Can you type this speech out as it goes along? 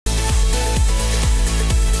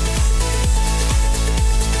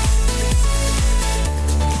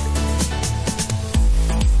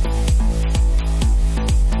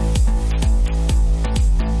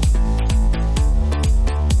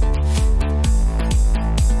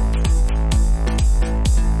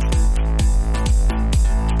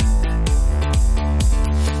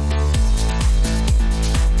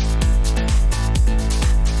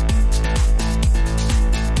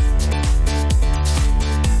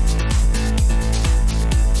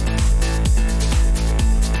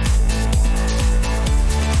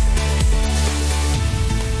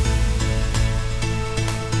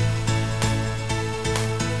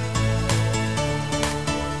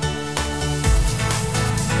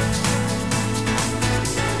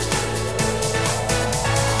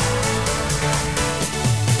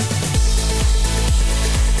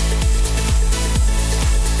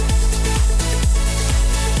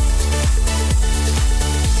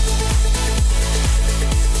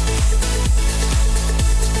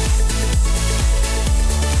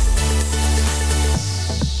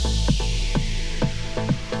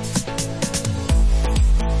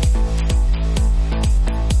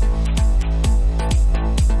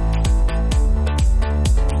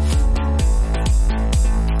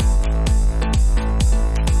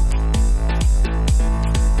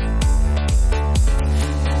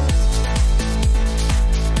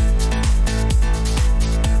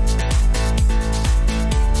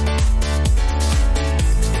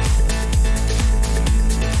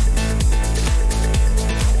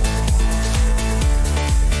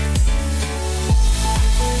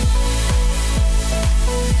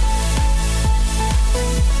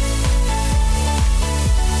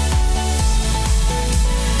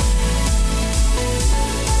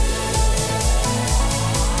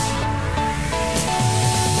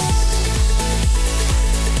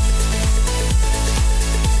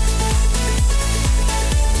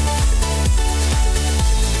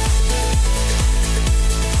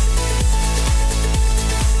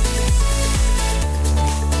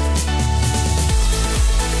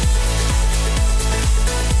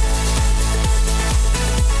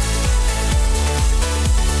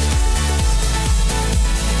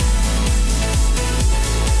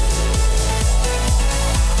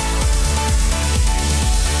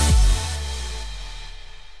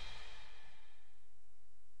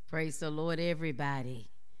Praise the Lord, everybody.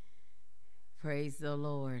 Praise the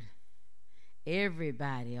Lord.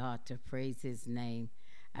 Everybody ought to praise his name.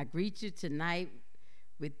 I greet you tonight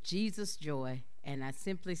with Jesus' joy, and I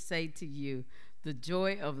simply say to you, the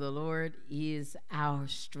joy of the Lord is our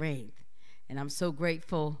strength. And I'm so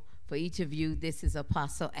grateful for each of you. This is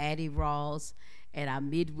Apostle Addie Rawls at our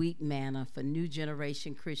Midweek Manna for New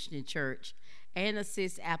Generation Christian Church and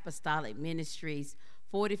Assist Apostolic Ministries,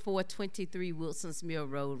 4423 Wilson's Mill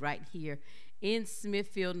Road, right here in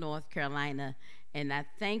Smithfield, North Carolina. And I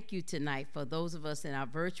thank you tonight for those of us in our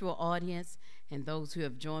virtual audience and those who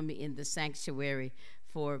have joined me in the sanctuary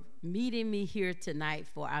for meeting me here tonight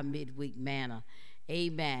for our Midweek Manna.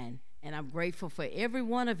 Amen. And I'm grateful for every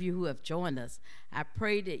one of you who have joined us. I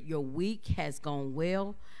pray that your week has gone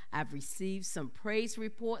well. I've received some praise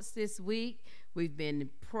reports this week. We've been in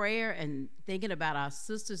prayer and thinking about our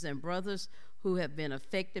sisters and brothers who have been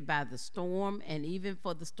affected by the storm, and even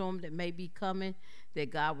for the storm that may be coming,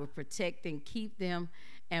 that God will protect and keep them.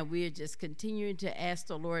 And we are just continuing to ask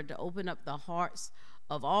the Lord to open up the hearts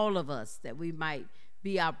of all of us, that we might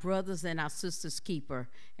be our brothers and our sisters' keeper.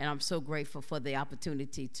 And I'm so grateful for the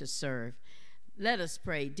opportunity to serve. Let us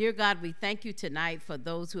pray. Dear God, we thank you tonight for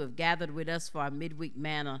those who have gathered with us for our Midweek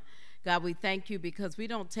Manna. God, we thank you because we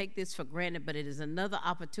don't take this for granted, but it is another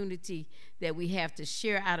opportunity that we have to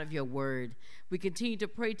share out of your word. We continue to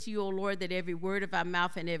pray to you, O Lord, that every word of our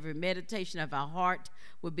mouth and every meditation of our heart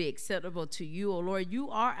will be acceptable to you. O Lord, you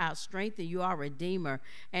are our strength and you are Redeemer.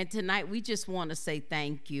 And tonight we just want to say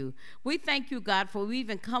thank you. We thank you, God, for we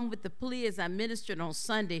even come with the plea as I ministered on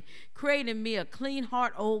Sunday, create in me a clean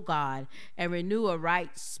heart, O God, and renew a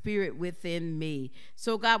right spirit within me.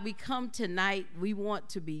 So, God, we come tonight. We want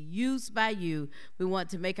to be used by you. We want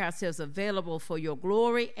to make ourselves available for your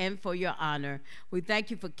glory and for your honor. We thank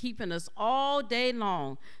you for keeping us all day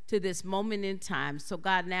long to this moment in time. So,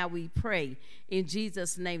 God, now we pray in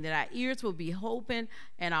Jesus' name that our ears will be open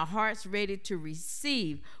and our hearts ready to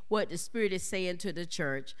receive what the Spirit is saying to the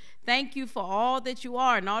church. Thank you for all that you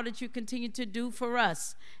are and all that you continue to do for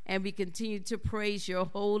us. And we continue to praise your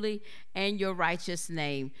holy and your righteous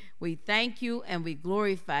name. We thank you and we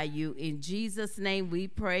glorify you. In Jesus' name we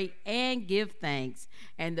pray and give thanks.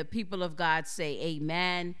 And the people of God say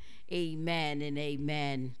amen, amen, and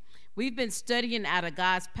amen. We've been studying out of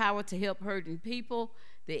God's power to help hurting people.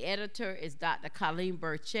 The editor is Dr. Colleen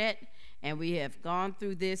Burchett, and we have gone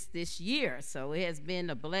through this year. So it has been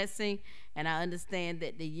a blessing, and I understand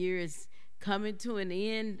that the year is coming to an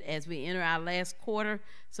end as we enter our last quarter.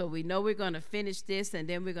 So we know we're going to finish this, and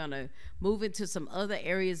then we're going to move into some other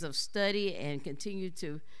areas of study and continue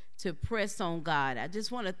to press on God. I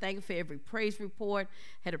just want to thank you for every praise report.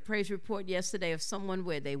 Had a praise report yesterday of someone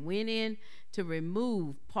where they went in to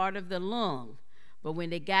remove part of the lung, but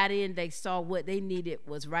when they got in, they saw what they needed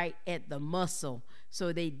was right at the muscle,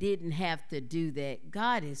 so they didn't have to do that.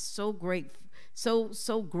 God is so great,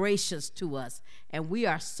 so gracious to us, and we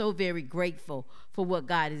are so very grateful for what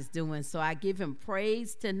God is doing. So I give him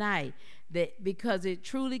praise tonight, that because it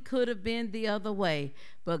truly could have been the other way,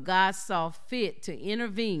 but God saw fit to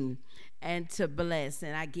intervene and to bless,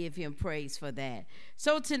 and I give him praise for that.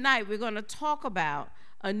 So tonight we're going to talk about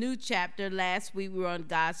a new chapter. Last week we were on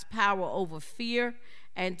God's power over fear,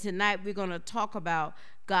 and tonight we're going to talk about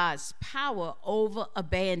God's power over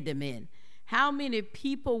abandonment. How many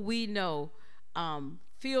people we know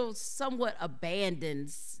feel somewhat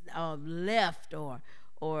abandoned, left or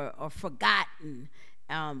forgotten,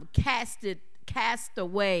 cast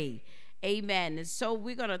away? Amen. And so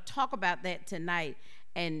we're going to talk about that tonight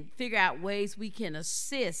and figure out ways we can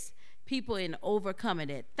assist people in overcoming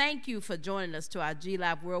it. Thank you for joining us, to our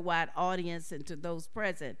G-Live Worldwide audience and to those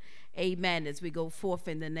present. Amen. As we go forth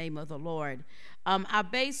in the name of the Lord. Our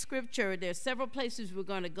base scripture, there's several places we're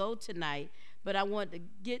going to go tonight, but I want to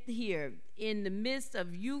get here. In the midst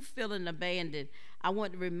of you feeling abandoned, I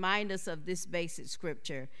want to remind us of this basic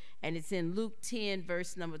scripture, and it's in Luke 10,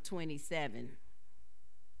 verse number 27.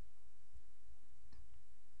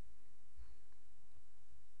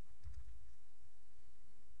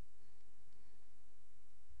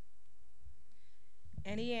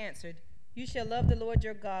 And he answered, "You shall love the Lord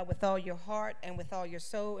your God with all your heart and with all your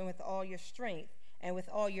soul and with all your strength and with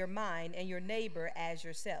all your mind, and your neighbor as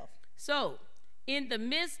yourself." So, in the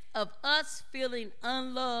midst of us feeling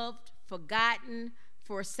unloved, forgotten,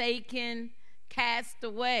 forsaken, cast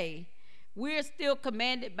away, we're still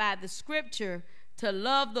commanded by the scripture to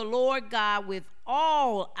love the Lord God with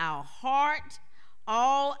all our heart,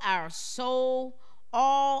 all our soul,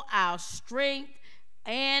 all our strength,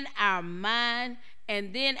 and our mind.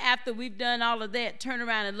 And then after we've done all of that, turn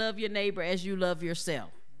around and love your neighbor as you love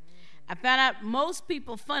yourself. I found out most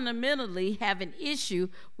people fundamentally have an issue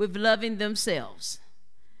with loving themselves.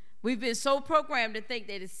 We've been so programmed to think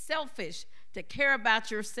that it's selfish to care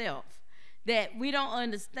about yourself, that we don't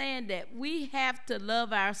understand that we have to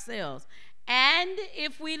love ourselves. And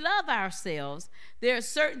if we love ourselves, there are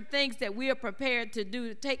certain things that we are prepared to do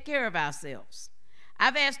to take care of ourselves.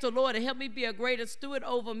 I've asked the Lord to help me be a greater steward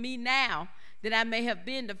over me now than I may have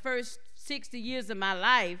been the first 60 years of my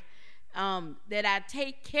life, that I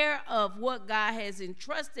take care of what God has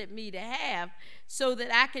entrusted me to have so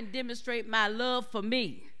that I can demonstrate my love for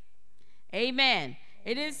me. Amen.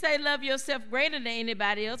 It didn't say love yourself greater than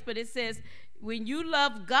anybody else, but it says when you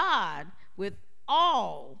love God with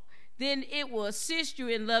all, then it will assist you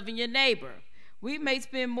in loving your neighbor. We may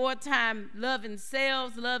spend more time loving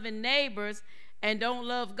selves, loving neighbors, and don't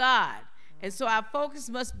love God. And so our focus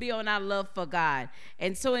must be on our love for God.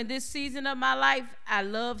 And so in this season of my life, I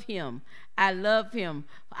love him. I love him.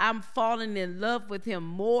 I'm falling in love with him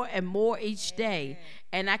more and more each day.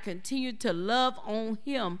 And I continue to love on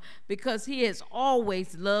him because he has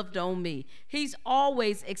always loved on me. He's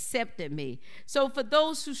always accepted me. So for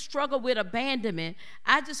those who struggle with abandonment,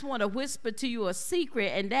 I just want to whisper to you a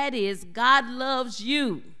secret, and that is God loves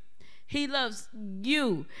you. He loves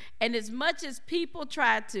you. And as much as people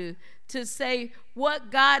try to say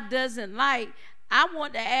what God doesn't like, I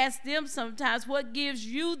want to ask them sometimes, what gives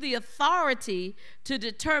you the authority to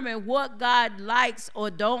determine what God likes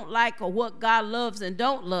or don't like, or what God loves and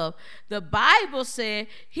don't love? The Bible said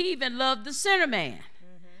he even loved the sinner man.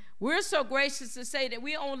 We're so gracious to say that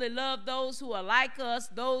we only love those who are like us,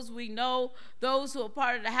 those we know, those who are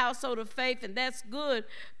part of the household of faith, and that's good.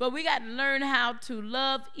 But we got to learn how to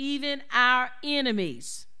love even our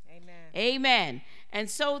enemies. Amen. Amen. And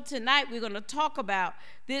so tonight we're going to talk about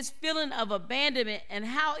this feeling of abandonment and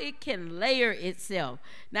how it can layer itself.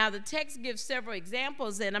 Now, the text gives several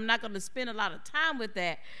examples, and I'm not going to spend a lot of time with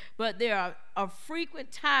that, but there are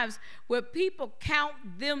frequent times where people count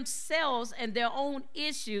themselves and their own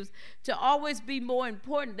issues to always be more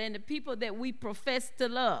important than the people that we profess to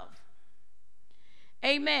love.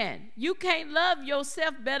 Amen. You can't love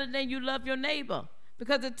yourself better than you love your neighbor,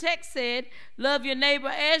 because the text said, love your neighbor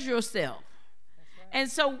as yourself. And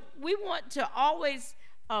so we want to always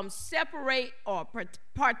separate or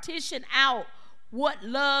partition out what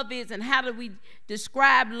love is and how do we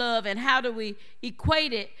describe love and how do we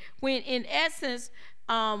equate it, when in essence,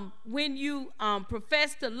 when you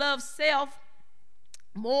profess to love self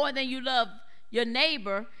more than you love your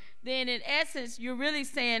neighbor, then in essence you're really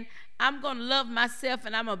saying, I'm going to love myself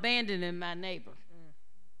and I'm abandoning my neighbor.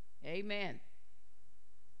 Amen.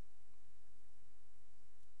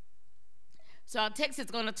 So our text is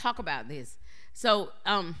going to talk about this. So,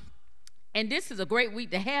 and this is a great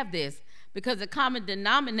week to have this, because the common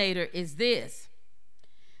denominator is this: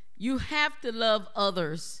 you have to love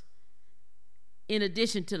others in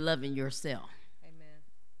addition to loving yourself. Amen.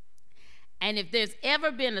 And if there's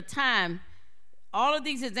ever been a time, all of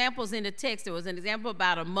these examples in the text, there was an example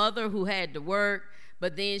about a mother who had to work,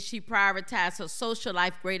 but then she prioritized her social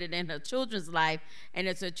life greater than her children's life. And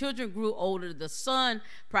as her children grew older, the son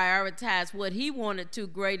prioritized what he wanted to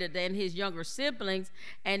greater than his younger siblings.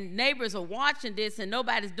 And neighbors are watching this, and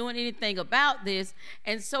nobody's doing anything about this.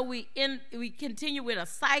 And so we continue with a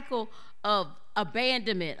cycle of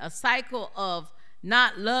abandonment, a cycle of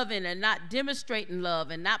not loving and not demonstrating love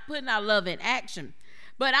and not putting our love in action.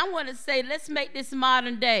 But I want to say, let's make this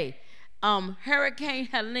modern day. Hurricane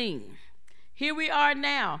Helene. Here we are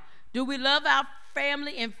now. Do we love our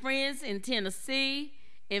family and friends in Tennessee,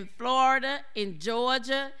 in Florida, in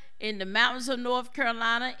Georgia, in the mountains of North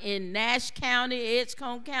Carolina, in Nash County,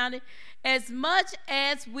 Edgecombe County, as much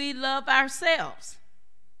as we love ourselves?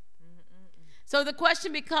 So the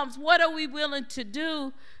question becomes, what are we willing to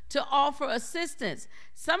do to offer assistance?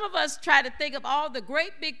 Some of us try to think of all the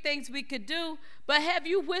great big things we could do, but have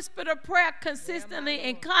you whispered a prayer consistently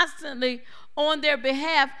and constantly on their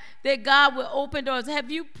behalf that God will open doors?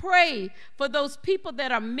 Have you prayed for those people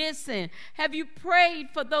that are missing? Have you prayed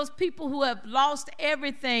for those people who have lost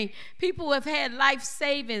everything, people who have had life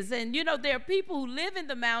savings? And you know, there are people who live in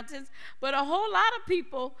the mountains, but a whole lot of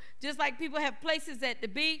people, just like people have places at the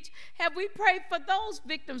beach, have we prayed for those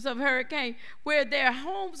victims of hurricane where their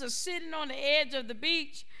homes are sitting on the edge of the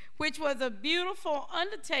beach, which was a beautiful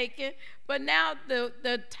undertaking, but now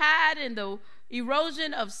the tide and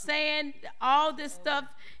erosion of sand, all this stuff,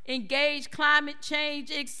 engage climate change,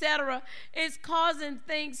 etc., is causing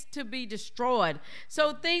things to be destroyed.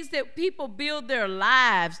 So things that people build their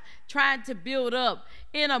lives trying to build up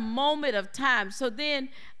in a moment of time. So then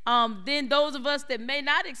those of us that may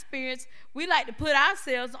not experience, we like to put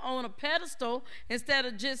ourselves on a pedestal instead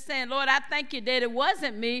of just saying, Lord, I thank you that it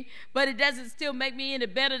wasn't me, but it doesn't still make me any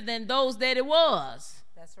better than those that it was.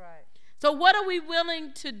 That's right. So what are we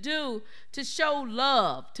willing to do to show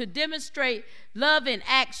love, to demonstrate love in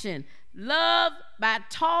action? Love by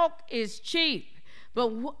talk is cheap,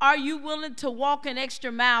 but are you willing to walk an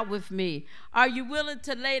extra mile with me? Are you willing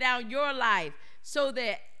to lay down your life so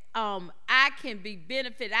that I can be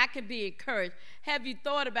benefited, I can be encouraged? Have you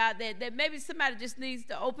thought about that? That maybe somebody just needs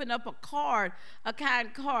to open up a card, a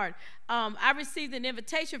kind card. I received an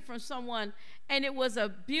invitation from someone, and it was a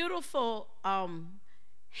beautiful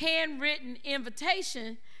handwritten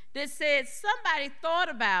invitation that said somebody thought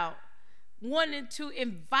about wanting to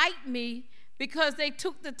invite me because they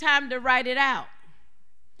took the time to write it out.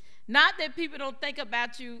 Not that people don't think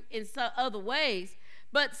about you in some other ways,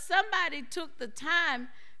 but somebody took the time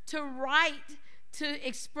to write, to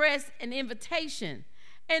express an invitation.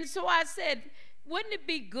 And so I said, wouldn't it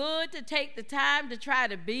be good to take the time to try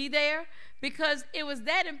to be there? Because it was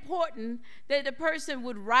that important that the person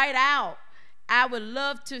would write out, I would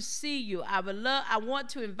love to see you. I want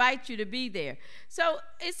to invite you to be there. So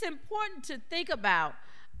it's important to think about,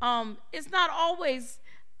 it's not always,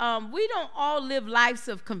 we don't all live lives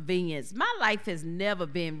of convenience. My life has never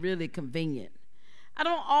been really convenient. I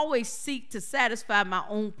don't always seek to satisfy my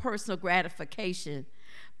own personal gratification,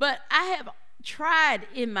 but I have tried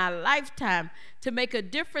in my lifetime to make a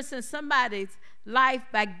difference in somebody's life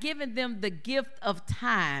by giving them the gift of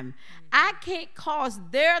time. I can't cause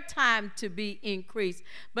their time to be increased,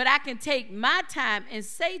 but I can take my time and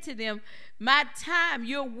say to them, my time,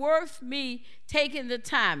 you're worth me taking the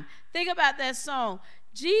time. Think about that song.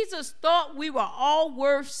 Jesus thought we were all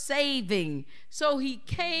worth saving, so he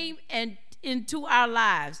came and into our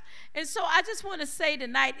lives. And so I just want to say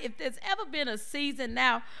tonight, if there's ever been a season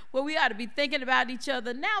now where we ought to be thinking about each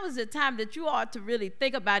other, now is the time that you ought to really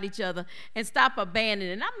think about each other and stop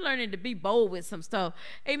abandoning. And I'm learning to be bold with some stuff.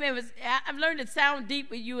 Amen. I've learned to sound deep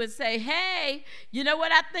with you and say, hey, you know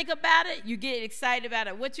what I think about it? You get excited about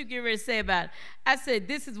it. What you get ready to say about it? I said,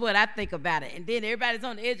 this is what I think about it. And then everybody's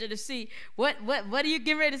on the edge of the seat. What are you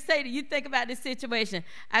getting ready to say? Do you think about this situation?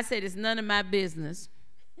 I said, it's none of my business.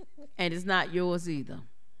 And it's not yours either.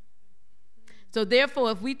 So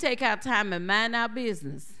therefore, if we take our time and mind our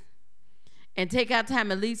business and take our time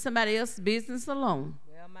and leave somebody else's business alone,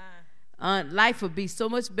 life would be so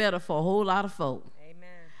much better for a whole lot of folk. Amen.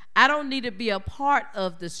 I don't need to be a part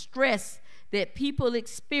of the stress that people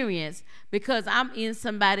experience because I'm in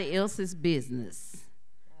somebody else's business.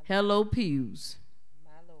 Hello, pews,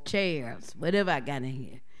 chairs, whatever I got in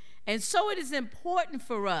here. And so it is important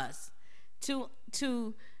for us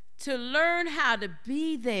to learn how to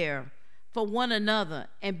be there for one another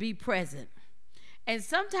and be present. And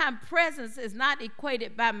sometimes presence is not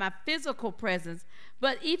equated by my physical presence,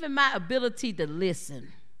 but even my ability to listen.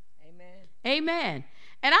 Amen. Amen.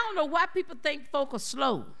 And I don't know why people think folk are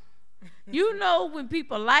slow. You know when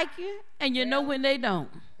people like you, and you know when they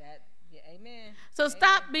don't. Amen. So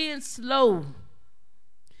stop being slow.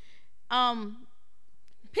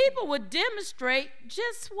 People would demonstrate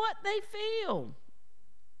just what they feel.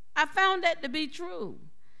 I found that to be true.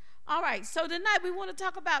 All right, so tonight we want to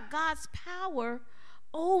talk about God's power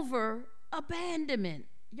over abandonment.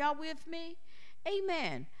 Y'all with me?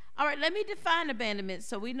 Amen. All right, let me define abandonment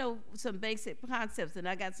so we know some basic concepts, and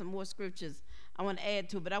I got some more scriptures I want to add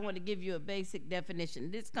to, but I want to give you a basic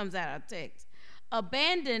definition. This comes out of our text.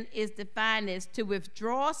 Abandon is defined as to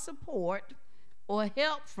withdraw support or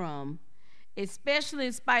help from, especially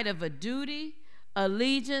in spite of a duty,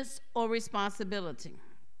 allegiance, or responsibility.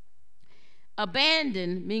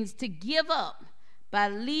 Abandon means to give up by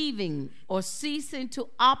leaving or ceasing to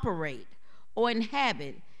operate or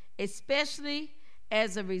inhabit, especially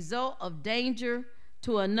as a result of danger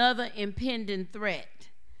to another impending threat.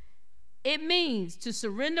 It means to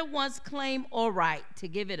surrender one's claim or right, to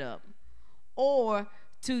give it up, or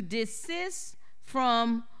to desist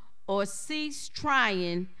from or cease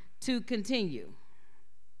trying to continue.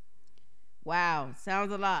 Wow,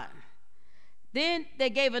 sounds a lot. Then they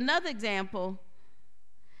gave another example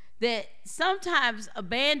that sometimes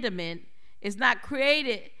abandonment is not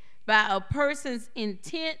created by a person's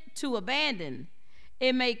intent to abandon.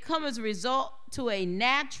 It may come as a result to a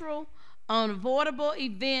natural, unavoidable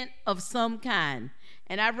event of some kind.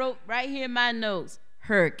 And I wrote right here in my notes,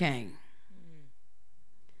 hurricane.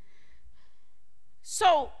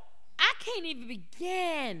 So I can't even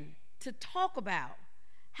begin to talk about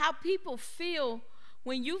how people feel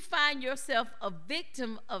when you find yourself a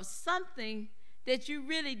victim of something that you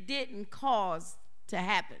really didn't cause to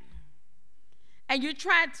happen. And you're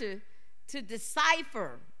trying to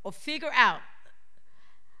decipher or figure out,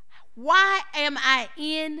 why am I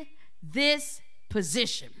in this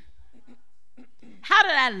position? How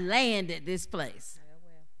did I land at this place?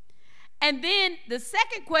 And then the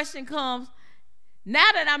second question comes, now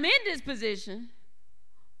that I'm in this position,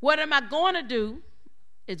 what am I going to do?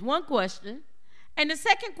 Is one question. And the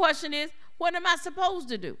second question is, what am I supposed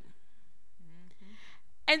to do?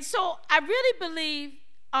 And so I really believe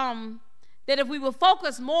that if we will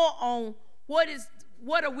focus more on what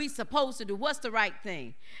are we supposed to do, what's the right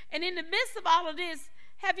thing. And in the midst of all of this,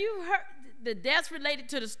 have you heard the deaths related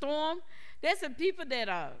to the storm? There's some people that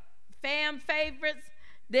are fan favorites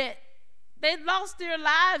that they lost their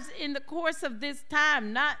lives in the course of this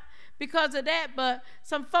time, not because of that, but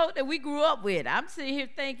some folk that we grew up with. I'm sitting here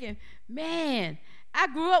thinking, man, I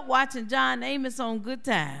grew up watching John Amos on Good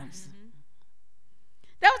Times.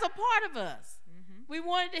 That was a part of us. We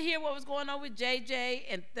wanted to hear what was going on with JJ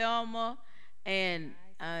and Thelma and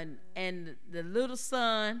the little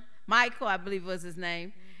son, Michael, I believe was his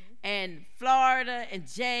name, and Florida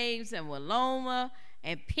and James and Wiloma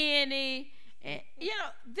and Penny. And, you know,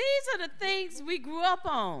 these are the things we grew up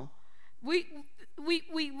on. We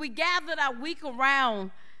gathered our week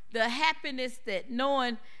around the happiness that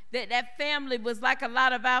knowing that family was like a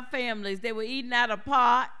lot of our families. They were eating out of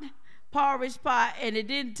porridge pot, and it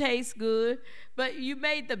didn't taste good, but you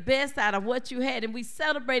made the best out of what you had, and we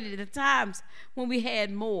celebrated the times when we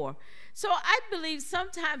had more. So I believe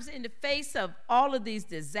sometimes in the face of all of these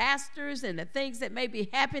disasters and the things that may be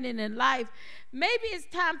happening in life, maybe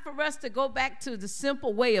it's time for us to go back to the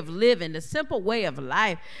simple way of living, the simple way of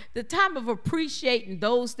life, the time of appreciating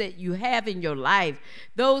those that you have in your life,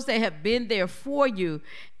 those that have been there for you,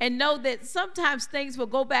 and know that sometimes things will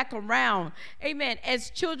go back around. Amen. As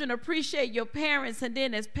children, appreciate your parents, and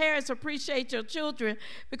then as parents, appreciate your children,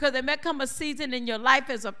 because there may come a season in your life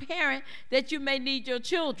as a parent that you may need your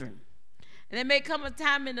children. And there may come a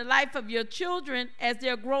time in the life of your children as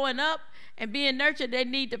they're growing up and being nurtured, they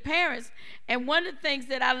need the parents. And one of the things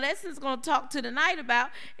that our lesson is going to talk to tonight about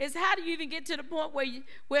is how do you even get to the point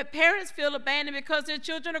where parents feel abandoned because their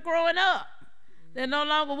children are growing up. They're no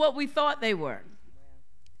longer what we thought they were.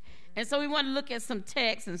 And so we want to look at some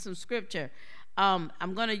text and some scripture.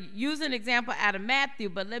 I'm going to use an example out of Matthew,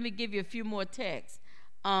 but let me give you a few more texts.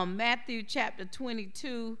 Matthew chapter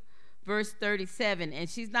 22, verse 37, and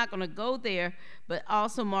she's not going to go there, but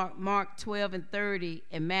also Mark 12 and 30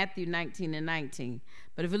 and Matthew 19 and 19.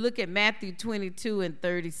 But if we look at Matthew 22 and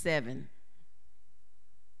 37.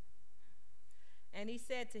 And he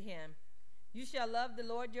said to him, you shall love the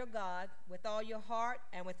Lord your God with all your heart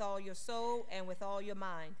and with all your soul and with all your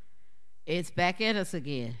mind. It's back at us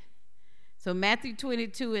again. So Matthew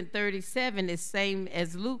 22 and 37 is same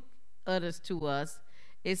as Luke utters to us.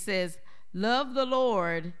 It says, love the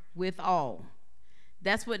Lord with all.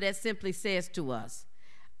 That's what that simply says to us.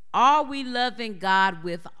 Are we loving God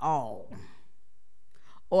with all?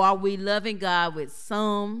 Or are we loving God with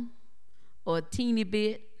some, or a teeny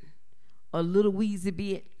bit, or a little wheezy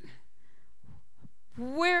bit?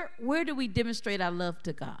 Where do we demonstrate our love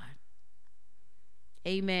to God?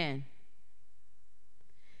 Amen.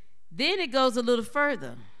 Then it goes a little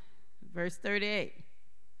further. Verse 38.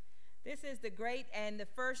 This is the great and the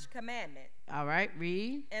first commandment. All right,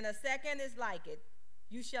 read. And a second is like it.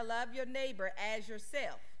 You shall love your neighbor as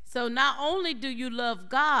yourself. So not only do you love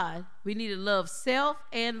God, we need to love self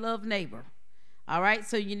and love neighbor. All right,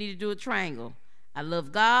 so you need to do a triangle. I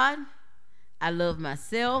love God, I love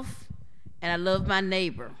myself, and I love my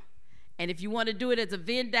neighbor. And if you want to do it as a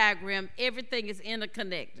Venn diagram, everything is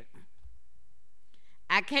interconnected.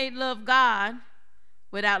 I can't love God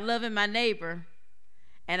without loving my neighbor,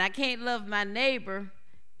 and I can't love my neighbor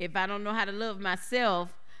if I don't know how to love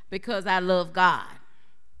myself because I love God.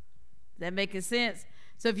 Is that making sense?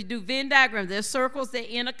 So if you do Venn diagrams, there's circles that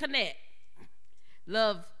interconnect.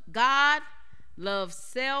 Love God, love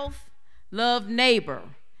self, love neighbor.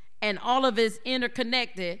 And all of it is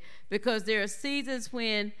interconnected because there are seasons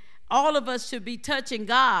when all of us should be touching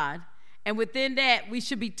God, and within that, we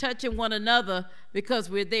should be touching one another because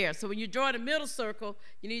we're there. So when you draw the middle circle,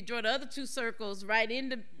 you need to draw the other two circles right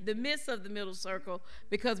in the midst of the middle circle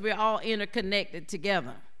because we're all interconnected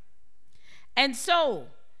together. And so,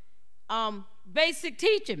 basic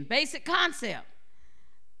teaching, basic concept.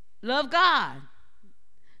 Love God.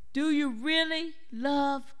 Do you really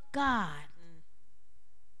love God?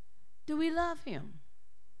 Do we love him?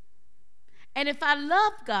 And if I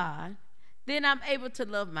love God, then I'm able to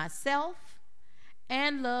love myself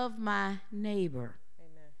and love my neighbor.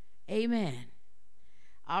 Amen. Amen.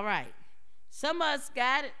 All right. Some of us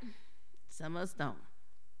got it, some of us don't.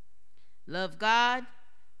 Love God,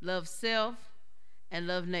 love self, and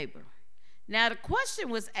love neighbor. Now, the question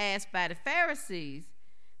was asked by the Pharisees,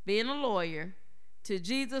 being a lawyer, to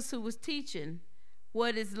Jesus, who was teaching,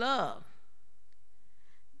 what is love?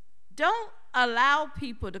 Don't allow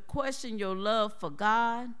people to question your love for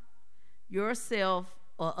God, yourself,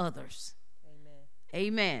 or others. Amen.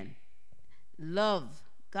 Amen. Love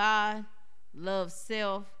God, love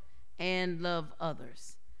self, and love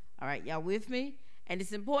others. All right, y'all with me? And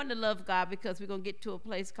it's important to love God because we're going to get to a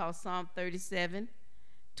place called Psalm 37,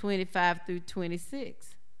 25 through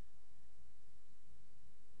 26.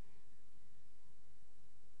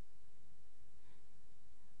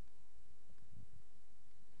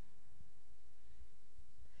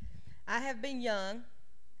 I have been young,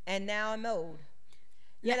 and now I'm old.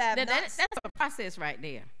 Yet That's a process right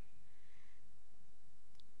there.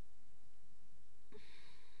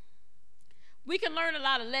 We can learn a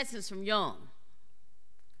lot of lessons from young.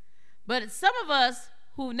 But some of us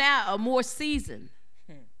who now are more seasoned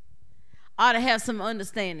ought to have some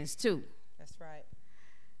understandings too. That's right.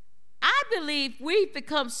 I believe we've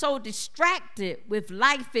become so distracted with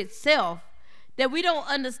life itself that we don't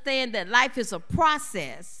understand that life is a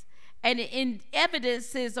process, and it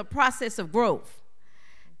evidences a process of growth.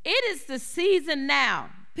 It is the season now.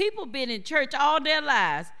 People been in church all their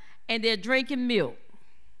lives, and they're drinking milk.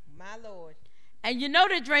 My Lord. And you know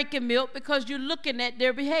they're drinking milk because you're looking at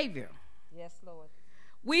their behavior. Yes, Lord.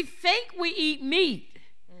 We think we eat meat,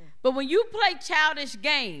 but when you play childish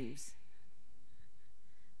games,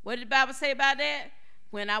 what did the Bible say about that?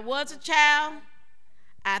 When I was a child,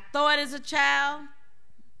 I thought as a child,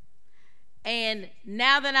 and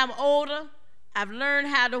now that I'm older, I've learned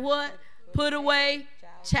how to what? Put away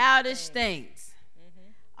childish things.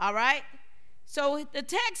 All right? So the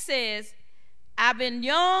text says, I've been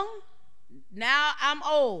young, now I'm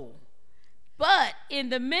old. But in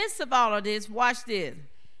the midst of all of this, watch this.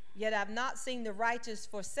 Yet I've not seen the righteous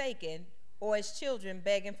forsaken or his children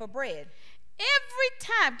begging for bread. Every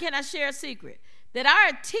time, can I share a secret? That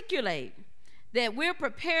I articulate that we're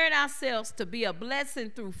preparing ourselves to be a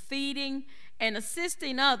blessing through feeding and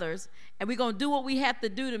assisting others, and we're going to do what we have to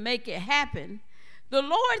do to make it happen. The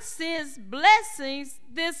Lord sends blessings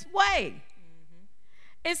this way.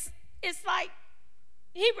 It's like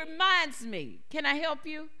he reminds me, can I help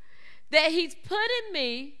you? That he's putting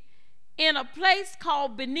me in a place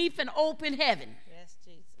called beneath an open heaven. Yes,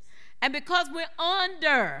 Jesus. And because we're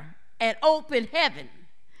under an open heaven,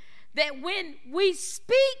 that when we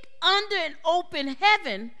speak under an open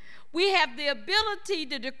heaven, we have the ability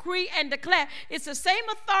to decree and declare. It's the same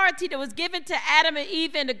authority that was given to Adam and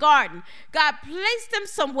Eve in the garden. God placed them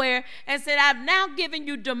somewhere and said, I've now given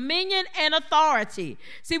you dominion and authority.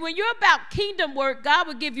 See, when you're about kingdom work, God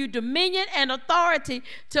will give you dominion and authority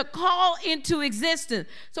to call into existence.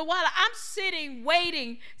 So while I'm sitting,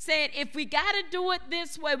 waiting, saying, if we got to do it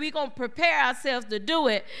this way, we're going to prepare ourselves to do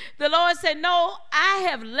it, the Lord said, no, I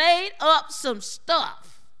have laid up some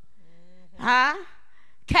stuff.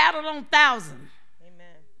 Cattle on thousand.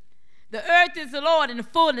 Amen. The earth is the Lord and the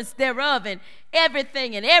fullness thereof, and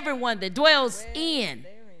everything and everyone that dwells in.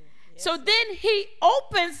 Yes, so then he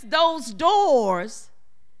opens those doors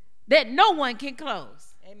that no one can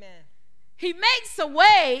close. Amen. He makes a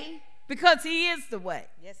way because he is the way.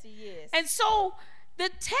 Yes, he is. And so the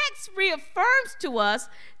text reaffirms to us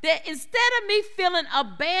that instead of me feeling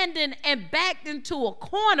abandoned and backed into a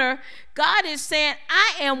corner, God is saying,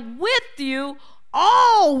 I am with you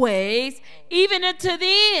always, even unto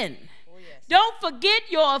the end. Oh, yes. Don't forget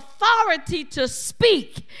your authority to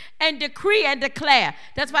speak and decree and declare.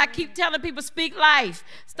 That's why I keep telling people, speak life.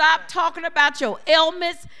 Stop talking about your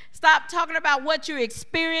ailments. Stop talking about what you're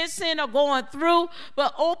experiencing or going through,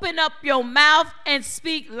 but open up your mouth and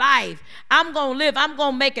speak life. I'm going to live. I'm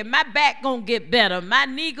going to make it. My back going to get better. My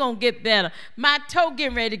knee going to get better. My toe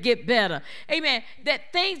getting ready to get better. Amen.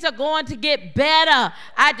 That things are going to get better.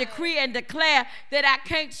 I decree and declare that I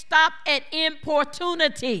can't stop at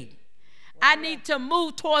importunity. I need to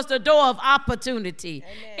move towards the door of opportunity.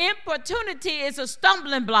 Amen. Importunity is a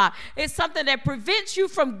stumbling block. It's something that prevents you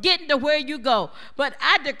from getting to where you go. But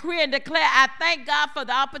I decree and declare, I thank God for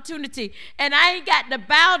the opportunity. And I ain't got to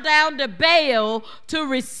bow down to Baal to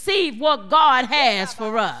receive what God has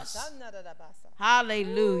for us.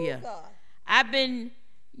 Hallelujah. I've been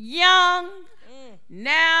young.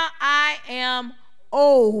 Now I am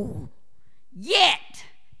old. Yet.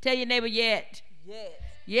 Tell your neighbor, yet. Yet.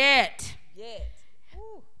 Yet.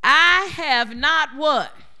 I have not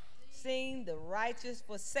what? Seen the righteous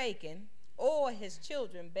forsaken, or his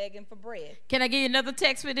children begging for bread. Can I give you another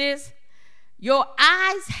text for this? Your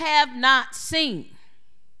eyes have not seen.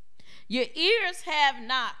 Your ears have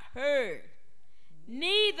not heard.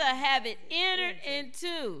 Neither have it entered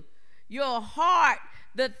into your heart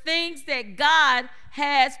the things that God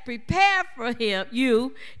has prepared for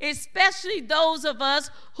you, especially those of us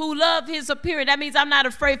who love his appearing. That means I'm not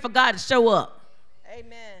afraid for God to show up.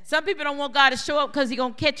 Amen. Some people don't want God to show up because he's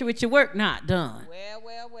going to catch you with your work not done.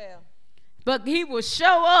 Well. But he will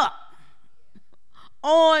show up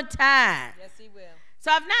on time. Yes, he will. So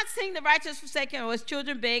I've not seen the righteous forsaken or his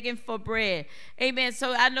children begging for bread. Amen.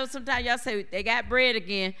 So I know sometimes y'all say they got bread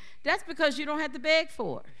again. That's because you don't have to beg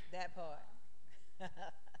for it. That part.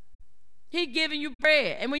 He giving you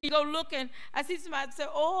bread. And when you go looking, I see somebody say,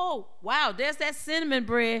 oh, wow, there's that cinnamon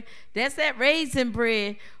bread. That's that raisin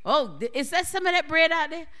bread. Oh, is that some of that bread out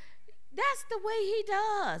there? That's the way he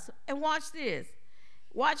does. And watch this.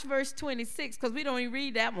 Watch verse 26, because we don't even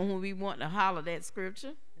read that one when we want to holler that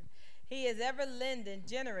scripture. He is ever lending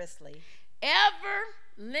generously. Ever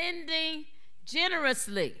lending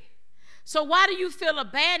generously. So why do you feel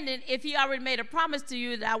abandoned if he already made a promise to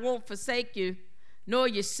you that I won't forsake you nor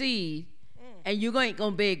your seed, and you ain't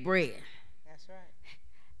going to beg bread? That's right.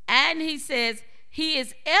 And he says, he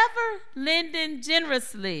is ever lending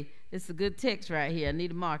generously. It's a good text right here. I need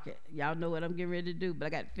to mark it. Y'all know what I'm getting ready to do, but I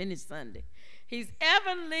got to finish Sunday. He's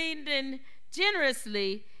ever lending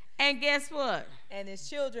generously, and guess what? And his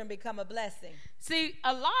children become a blessing. See,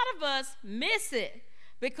 a lot of us miss it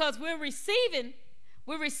because we're receiving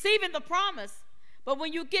the promise, but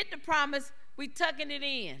when you get the promise, we tucking it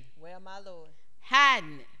in. Well, my Lord.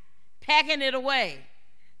 Hiding it, packing it away.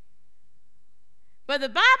 But the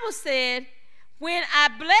Bible said, when I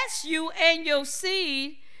bless you and your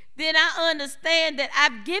seed, then I understand that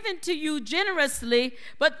I've given to you generously.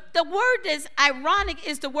 But the word that's ironic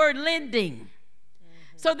is the word lending.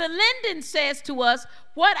 So the lending says to us,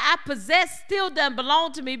 what I possess still doesn't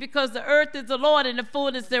belong to me because the earth is the Lord and the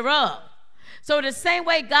fullness thereof. So the same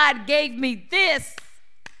way God gave me this,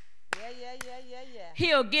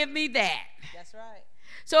 he'll give me that. That's right.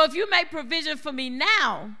 So if you make provision for me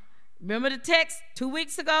now, remember the text 2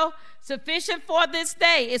 weeks ago? Sufficient for this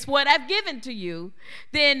day is what I've given to you.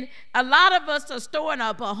 Then a lot of us are storing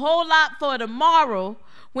up a whole lot for tomorrow,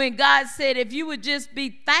 when God said, if you would just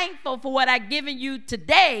be thankful for what I've given you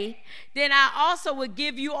today, then I also will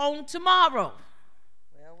give you on tomorrow.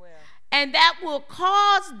 Well. And that will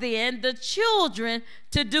cause then the children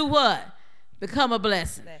to do what? Become a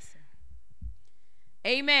blessing.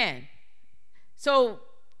 Amen. So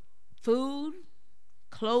food,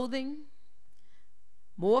 clothing,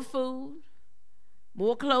 more food,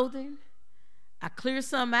 more clothing. I clear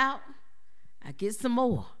some out, I get some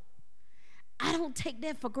more. I don't take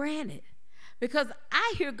that for granted because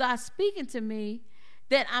I hear God speaking to me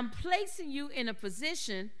that I'm placing you in a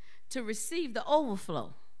position to receive the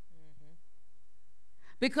overflow.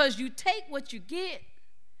 Because you take what you get.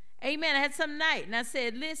 Amen. I had some night and I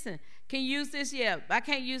said, listen, can you use this? Yeah, I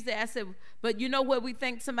can't use that. I said, but you know what we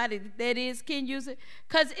think somebody that is can use it?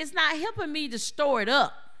 Because it's not helping me to store it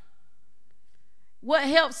up. What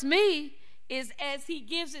helps me is as he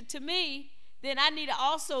gives it to me, then I need to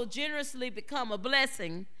also generously become a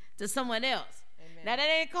blessing to someone else. Amen. Now, that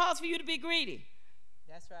ain't a cause for you to be greedy.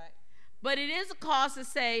 That's right. But it is a cause to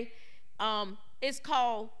say, it's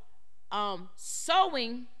called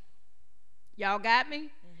sowing, y'all got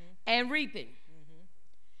me, and reaping.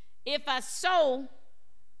 If I sow,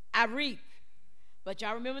 I reap. But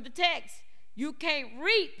y'all remember the text. You can't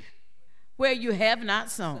reap where you have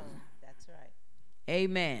not sown. That's right.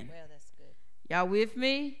 Amen. Well, that's good. Y'all with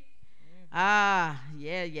me? Yeah.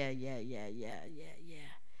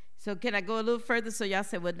 So can I go a little further? So y'all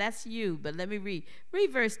say, well, that's you. But let me read.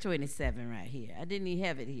 Read verse 27 right here. I didn't even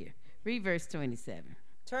have it here. Read verse 27.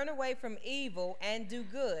 Turn away from evil and do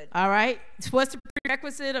good. All right. What's the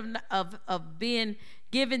prerequisite of being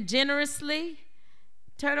given generously?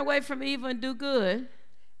 Turn away from evil and do good.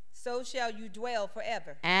 So shall you dwell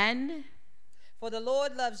forever. And? For the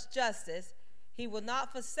Lord loves justice. He will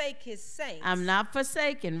not forsake his saints. I'm not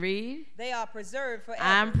forsaken. Read. They are preserved forever.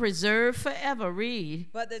 I'm preserved forever. Read.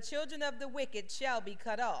 But the children of the wicked shall be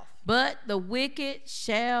cut off. But the wicked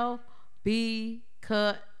shall be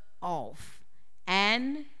cut off.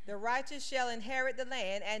 And the righteous shall inherit the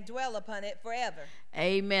land and dwell upon it forever.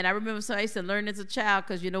 Amen. I remember I used to learn as a child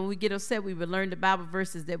because, when we get upset, we would learn the Bible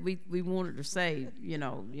verses that we wanted to say.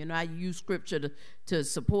 I use scripture to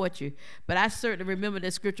support you. But I certainly remember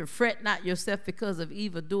that scripture, fret not yourself because of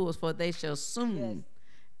evildoers, for they shall soon. Yes.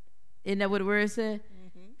 Isn't that what the word said?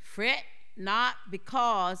 Fret not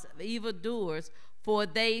because of evildoers, for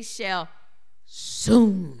they shall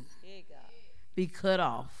soon be cut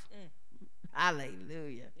off.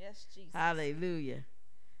 Hallelujah. Yes, Jesus. Hallelujah.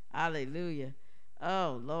 Hallelujah.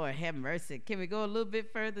 Oh, Lord, have mercy. Can we go a little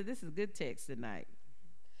bit further? This is a good text tonight.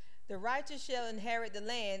 The righteous shall inherit the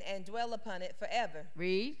land and dwell upon it forever.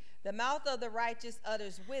 Read. The mouth of the righteous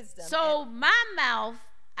utters wisdom. So my mouth,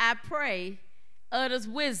 I pray, utters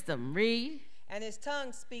wisdom. Read. And his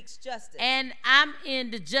tongue speaks justice. And I'm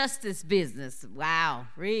in the justice business. Wow.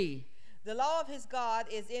 Read. The law of his God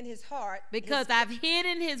is in his heart. Because I've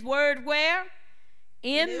hidden his word where?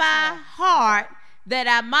 In my heart, that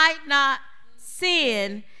I might not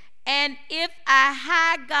sin. And if I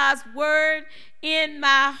hide God's word in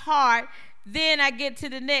my heart, then I get to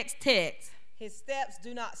the next text. His steps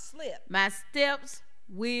do not slip. My steps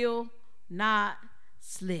will not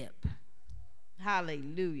slip.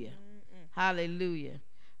 Hallelujah. Hallelujah.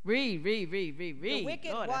 Read. The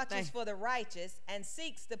wicked Lord, watches for the righteous and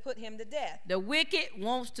seeks to put him to death. The wicked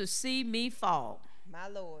wants to see me fall. My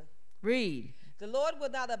Lord. Read. The Lord will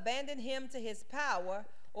not abandon him to his power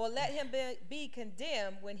or let him be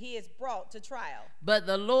condemned when he is brought to trial. But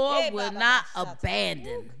the Lord will not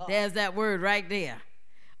abandon. There's that word right there.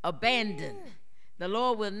 Abandon. The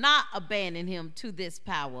Lord will not abandon him to this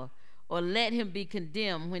power or let him be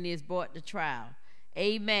condemned when he is brought to trial.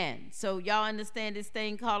 Amen. So y'all understand this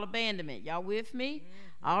thing called abandonment. Y'all with me?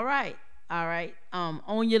 All right. All right.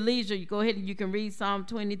 On your leisure, you go ahead and you can read Psalm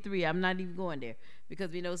 23. I'm not even going there because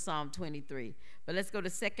we know Psalm 23. But let's go to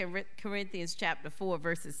 2 Corinthians chapter 4,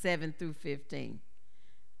 verses 7 through 15.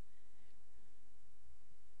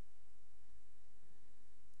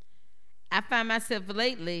 I find myself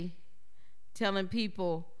lately telling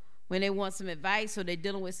people when they want some advice or they're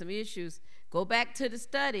dealing with some issues, go back to the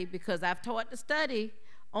study because I've taught the study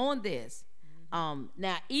on this.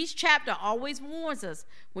 Now, each chapter always warns us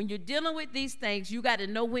when you're dealing with these things, you got to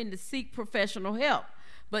know when to seek professional help.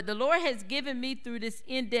 But the Lord has given me through this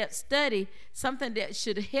in-depth study something that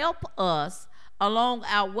should help us along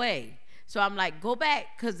our way. So I'm like, go back,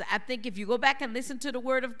 because I think if you go back and listen to the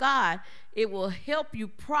word of God, it will help you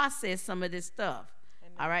process some of this stuff.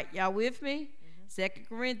 Amen. All right, y'all with me? 2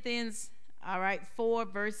 Corinthians, 4,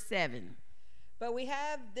 verse 7. But we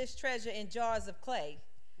have this treasure in jars of clay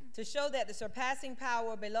to show that the surpassing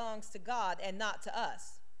power belongs to God and not to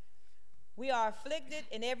us. We are afflicted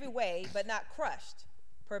in every way, but not crushed.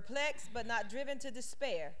 Perplexed, but not driven to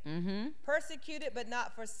despair. Persecuted, but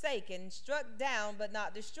not forsaken. Struck down, but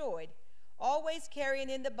not destroyed. Always carrying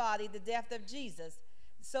in the body the death of Jesus,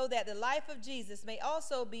 so that the life of Jesus may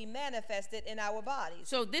also be manifested in our bodies.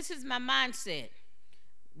 So this is my mindset.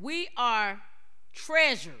 We are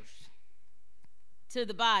treasures to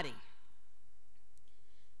the body.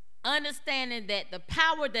 Understanding that the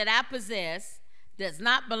power that I possess does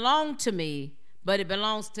not belong to me, but it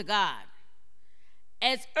belongs to God.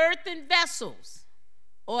 As earthen vessels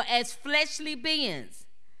or as fleshly beings,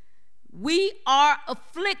 we are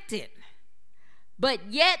afflicted, but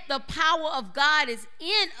yet the power of God is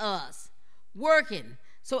in us working.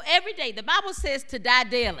 So every day, the Bible says to die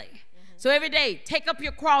daily. So every day, take up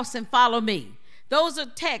your cross and follow me. Those are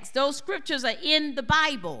texts. Those scriptures are in the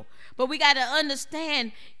Bible. But we got to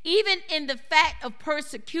understand, even in the fact of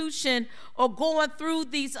persecution or going through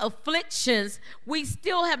these afflictions, we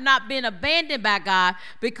still have not been abandoned by God,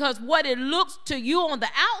 because what it looks to you on the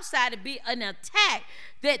outside to be an attack,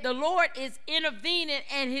 that the Lord is intervening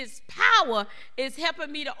and his power is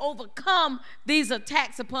helping me to overcome these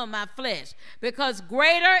attacks upon my flesh. Because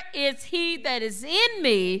greater is he that is in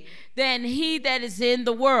me than he that is in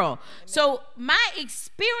the world. Amen. So my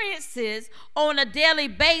experiences on a daily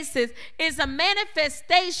basis is a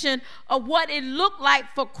manifestation of what it looked like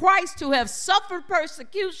for Christ to have suffered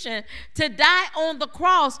persecution, to die on the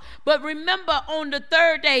cross. But remember, on the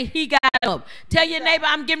third day, he got up. Tell your neighbor,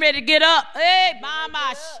 I'm getting ready to get up. Hey,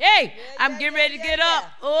 mama, say, I'm getting ready to get up.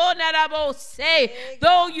 Oh, Nadabo, say,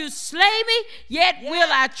 though you slay me, yet will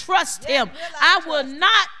I trust him. I will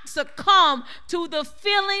not succumb to the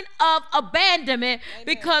feeling of abandonment. Amen.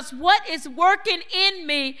 Because what is working in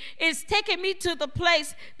me is taking me to the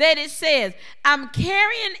place that it says, I'm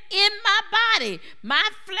carrying in my body, my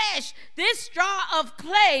flesh, this jar of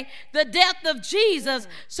clay, the death of Jesus,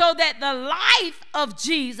 so that the life of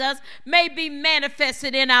Jesus may be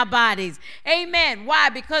manifested in our bodies. Amen. Why?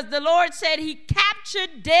 Because the Lord said he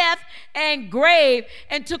captured death and grave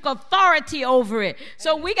and took authority over it.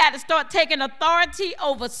 So we got to start taking authority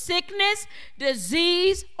over sickness,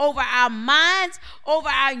 disease, over our minds, over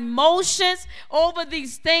our emotions, over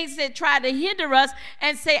these things that try to hinder us,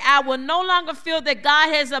 and say, I will no longer feel that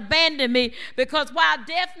God has abandoned me, because while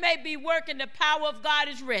death may be working, the power of God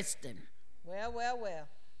is resting. Well, well, well.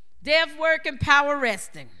 Death working, power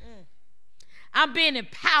resting. I'm being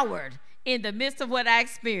empowered in the midst of what I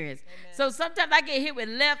experience. Amen. So sometimes I get hit with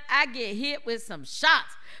I get hit with some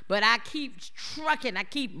shots, but I keep trucking, I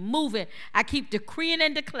keep moving, I keep decreeing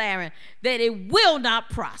and declaring that it will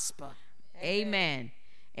not prosper. Amen.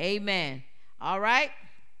 Amen. All right.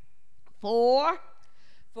 For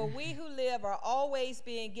we who live are always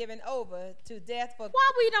being given over to death for...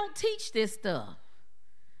 Why we don't teach this stuff?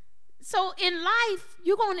 So in life,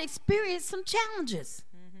 you're going to experience some challenges.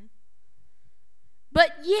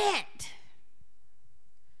 But yet,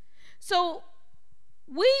 so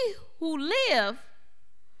we who live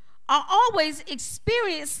are always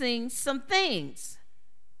experiencing some things.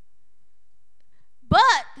 But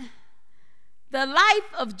the life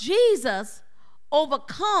of Jesus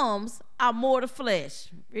overcomes our mortal flesh.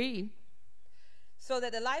 Read. So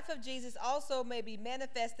that the life of Jesus also may be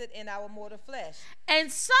manifested in our mortal flesh. And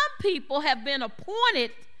some people have been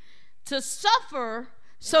appointed to suffer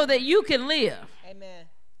so that you can live. Amen.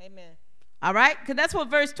 Amen. All right? Because that's what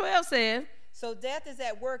verse 12 says. So death is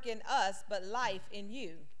at work in us, but life in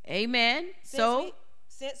you. Amen.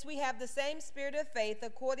 Since we have the same spirit of faith,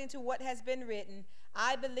 according to what has been written,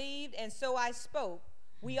 I believed and so I spoke.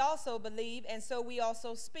 We also believe and so we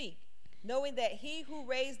also speak, knowing that he who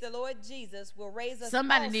raised the Lord Jesus will raise us.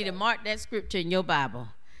 Somebody need to mark that scripture in your Bible.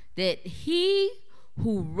 That he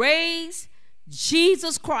who raised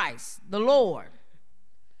Jesus Christ, the Lord,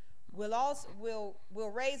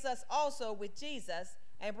 will raise us also with Jesus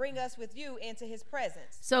and bring us with you into his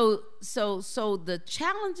presence. So the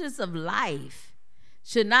challenges of life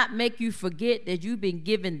should not make you forget that you've been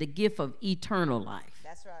given the gift of eternal life.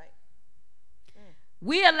 That's right.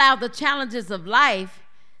 We allow the challenges of life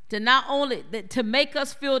to not only to make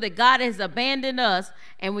us feel that God has abandoned us,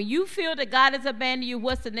 and when you feel that God has abandoned you,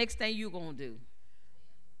 what's the next thing you're going to do?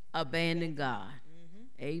 Abandon God.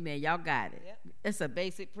 Amen. Y'all got it. Yep. It's a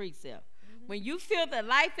basic precept. When you feel that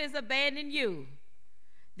life has abandoned you,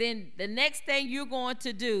 then the next thing you're going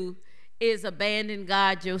to do is abandon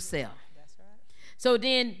God yourself. That's right. So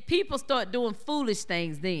then people start doing foolish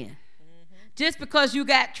things then. Just because you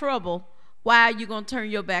got trouble, why are you going to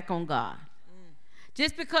turn your back on God?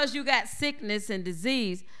 Just because you got sickness and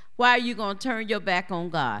disease, why are you going to turn your back on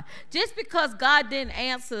God? Just because God didn't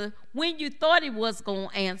answer when you thought he was going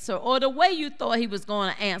to answer or the way you thought he was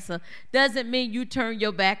going to answer doesn't mean you turn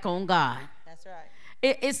your back on God. That's right.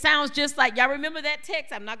 It sounds just like, y'all remember that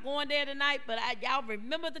text? I'm not going there tonight, but y'all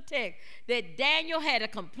remember the text that Daniel had a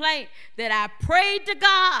complaint that I prayed to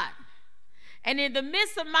God. And in the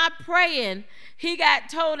midst of my praying, he got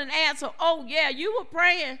told an answer, oh, yeah, you were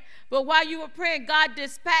praying. But while you were praying, God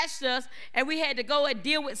dispatched us, and we had to go and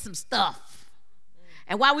deal with some stuff.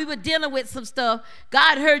 And while we were dealing with some stuff,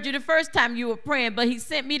 God heard you the first time you were praying, but he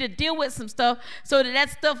sent me to deal with some stuff so that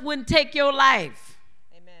stuff wouldn't take your life.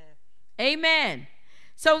 Amen. Amen.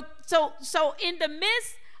 So in the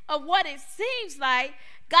midst of what it seems like,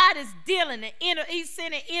 God is dealing, he's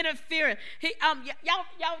sending interference.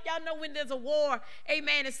 Y'all know when there's a war,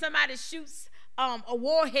 amen, and somebody shoots a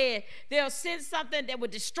warhead, they'll send something that would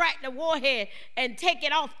distract the warhead and take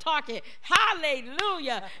it off target.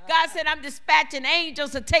 Hallelujah. God said, I'm dispatching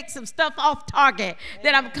angels to take some stuff off target.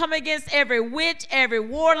 That I'm coming against every witch, every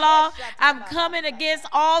warlock. I'm coming against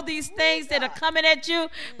all these things that are coming at you,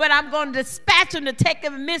 but I'm going to dispatch them to take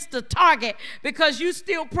them and miss the target because you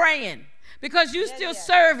still praying. Because you still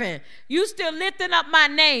serving. You still lifting up my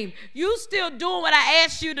name. You still doing what I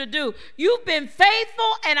asked you to do. You've been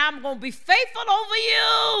faithful, and I'm going to be faithful over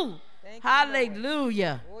you.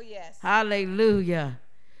 Hallelujah. Oh, yes. Hallelujah.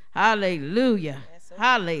 Hallelujah. Yes, okay.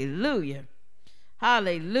 Hallelujah.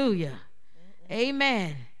 Hallelujah.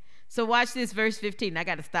 Amen. So watch this, verse 15. I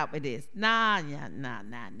got to stop with this. Nah.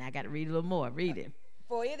 I got to read a little more. Read it.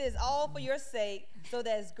 For it is all for your sake, so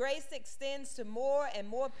that as grace extends to more and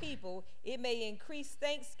more people, it may increase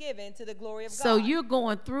thanksgiving to the glory of God. So you're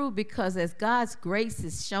going through because as God's grace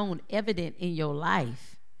is shown evident in your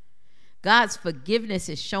life, God's forgiveness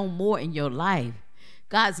is shown more in your life.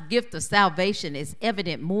 God's gift of salvation is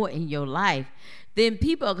evident more in your life, then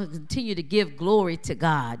people are going to continue to give glory to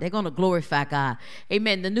God. They're going to glorify God.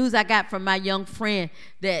 Amen. The news I got from my young friend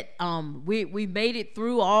that we made it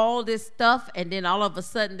through all this stuff, and then all of a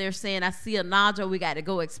sudden they're saying, I see a nodule. We got to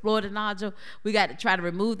go explore the nodule. We got to try to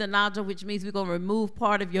remove the nodule, which means we're going to remove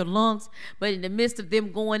part of your lungs. But in the midst of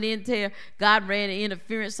them going in there, God ran an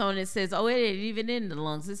interference on it and says, oh, it ain't even in the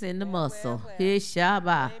lungs. It's in the muscle. Well.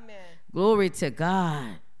 Shabbat. Amen. Glory to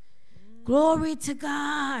God. Glory to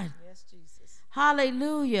God.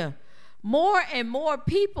 Hallelujah. More and more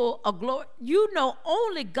people are glory. You know,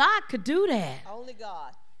 only God could do that. Only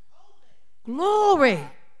God. Glory.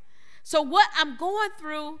 So what I'm going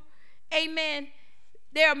through, amen,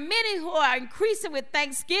 there are many who are increasing with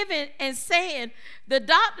thanksgiving and saying the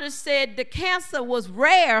doctors said the cancer was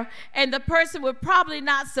rare and the person would probably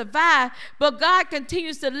not survive, but God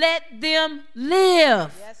continues to let them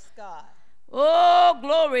live. Yes, God. Oh,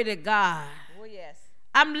 glory to God. Oh, yes.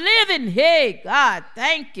 I'm living. Hey, God,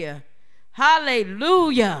 thank you.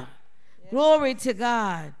 Hallelujah. Yes. Glory to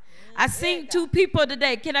God. I seen two people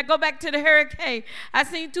today. Can I go back to the hurricane? I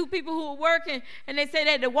seen two people who were working, and they said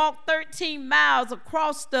they had to walk 13 miles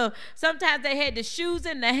across sometimes they had the shoes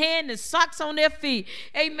in their hand and socks on their feet,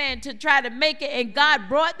 amen, to try to make it, and God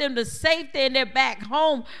brought them to safety and they're back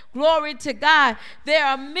home. Glory to God. There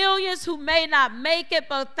are millions who may not make it,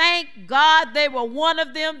 but thank God they were one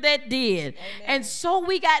of them that did. Amen. And so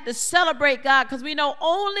we got to celebrate God, because we know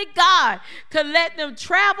only God could let them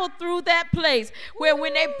travel through that place where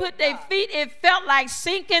when they put their feet, it felt like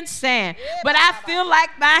sinking sand. But I feel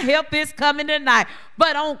like my help is coming tonight.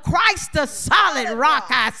 But on Christ, the solid rock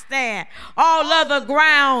I stand. All other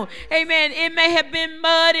ground, amen, it may have been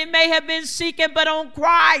mud, it may have been sinking, but on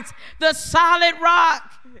Christ, the solid rock.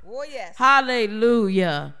 Oh, yes.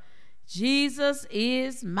 Hallelujah. Jesus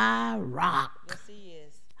is my rock. Yes, he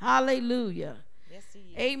is. Hallelujah. Yes, he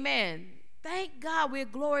is. Amen. Thank God we're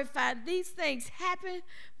glorified. These things happen,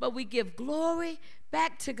 but we give glory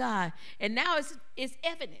back to God. And now it's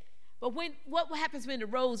evident. But what happens when the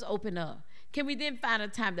roads open up? Can we then find a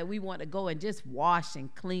time that we want to go and just wash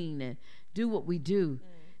and clean and do what we do?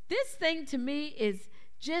 This thing to me is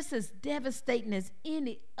just as devastating as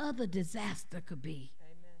any other disaster could be.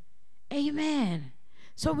 Amen. Amen.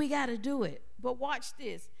 So we got to do it. But watch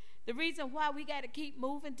this. The reason why we got to keep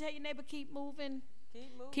moving, tell your neighbor, keep moving.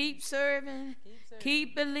 Keep serving,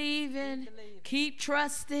 keep believing, keep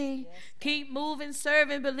trusting, yes, keep moving,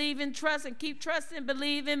 serving, believing, trusting, keep trusting,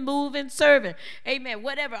 believing, moving, serving. Amen.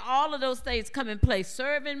 Whatever, all of those things come in place.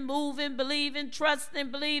 Serving, moving, believing,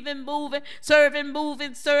 trusting, believing, moving, serving, moving,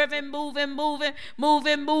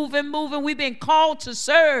 moving. We've been called to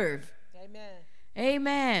serve. Amen.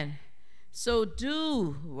 Amen. So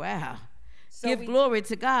give glory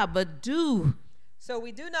to God, but do. So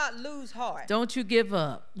we do not lose heart. Don't you give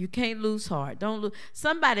up. You can't lose heart. Don't lose.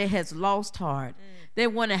 Somebody has lost heart. They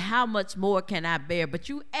wonder, how much more can I bear? But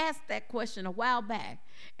you asked that question a while back,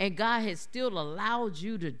 and God has still allowed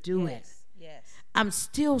you to do it. Yes. I'm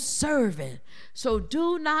still serving. So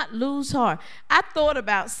do not lose heart. I thought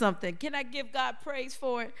about something. Can I give God praise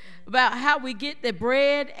for it? About how we get the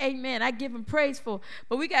bread. Amen. I give him praise for it.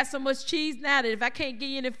 But we got so much cheese now that if I can't give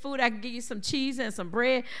you any food, I can give you some cheese and some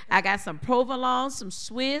bread. I got some provolone, some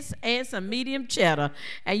Swiss, and some medium cheddar.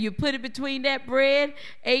 And you put it between that bread.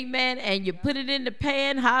 Amen. And you put it in the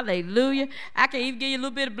pan. Hallelujah. I can even give you a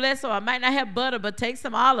little bit of bless oil. I might not have butter, but take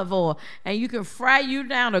some olive oil. And you can fry you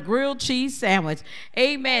down a grilled cheese sandwich.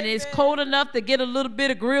 Amen. It's cold enough to get a little bit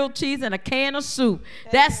of grilled cheese and a can of soup.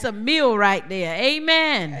 That's a meal right there.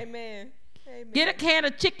 Amen. Amen. Get a can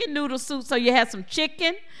of chicken noodle soup so you have some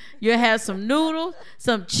chicken, you have some noodles,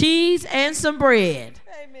 some cheese, and some bread.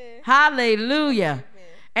 Amen. Hallelujah. Amen.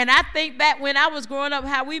 And I think back when I was growing up,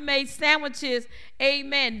 how we made sandwiches.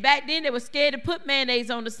 Amen. Back then, they were scared to put mayonnaise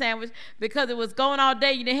on the sandwich because it was going all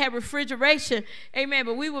day. You didn't have refrigeration. Amen.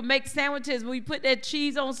 But we would make sandwiches. We put that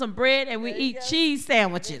cheese on some bread, and we eat cheese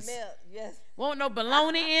sandwiches. Yes. Won't no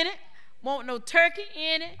bologna in it. Won't no turkey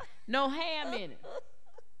in it. No ham in it.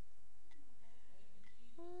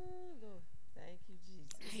 Thank you,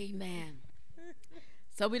 Jesus. Amen.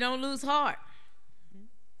 So we don't lose heart.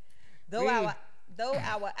 Though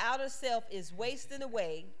our outer self is wasting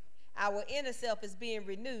away, our inner self is being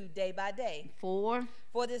renewed day by day. For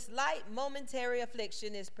this light momentary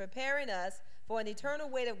affliction is preparing us for an eternal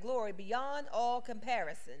weight of glory beyond all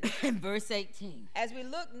comparison. Verse 18. As we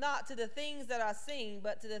look not to the things that are seen,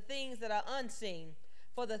 but to the things that are unseen.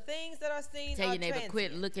 For the things that are seen Tell are your neighbor, transient.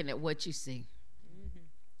 quit looking at what you see.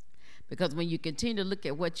 Because when you continue to look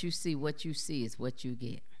at what you see is what you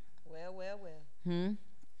get. Well.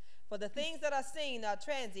 For the things that are seen are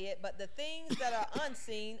transient, but the things that are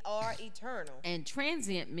unseen are eternal. And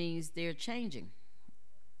transient means they're changing.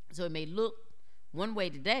 So it may look one way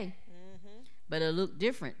today, but it'll look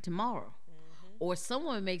different tomorrow. Or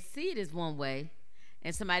someone may see it as one way,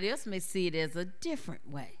 and somebody else may see it as a different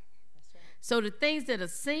way. That's right. So the things that are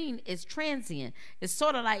seen is transient. It's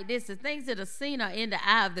sort of like this. The things that are seen are in the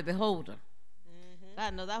eye of the beholder.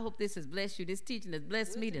 God knows, I hope this has blessed you. This teaching has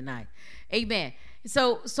blessed me tonight. Amen.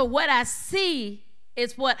 So what I see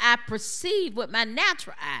is what I perceive with my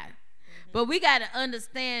natural eye. But we got to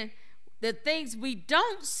understand the things we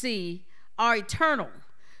don't see are eternal.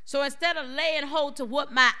 So instead of laying hold to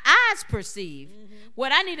what my eyes perceive,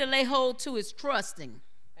 what I need to lay hold to is trusting.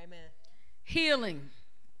 Amen. Healing.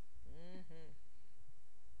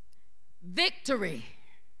 Victory.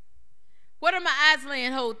 What are my eyes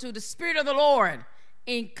laying hold to? The Spirit of the Lord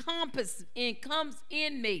comes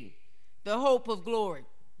in me, the hope of glory.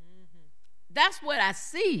 That's what I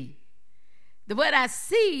see. What I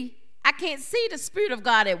see, I can't see the Spirit of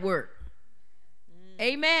God at work.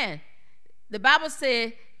 Amen. The Bible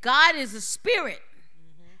said God is a spirit,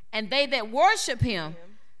 and they that worship him.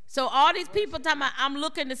 So all these people talking about, I'm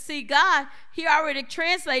looking to see God, he already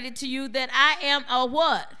translated to you that I am a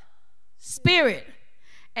what? Spirit.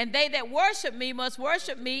 And they that worship me must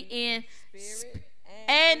worship me in Spirit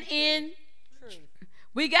and in truth.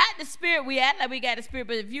 We got the Spirit. We act like we got the Spirit,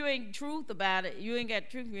 but if you ain't truth about it, you ain't got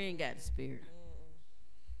truth, you ain't got the Spirit.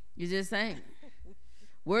 You just ain't.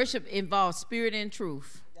 Worship involves spirit and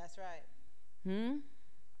truth. That's right.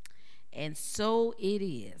 And so it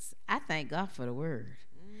is. I thank God for the word.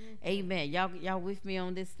 Amen. Y'all with me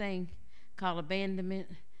on this thing called abandonment,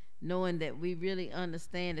 knowing that we really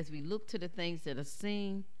understand as we look to the things that are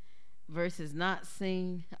seen versus not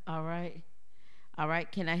seen. All right. All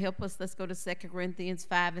right. Can I help us? Let's go to 2 Corinthians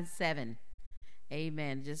 5 and 7.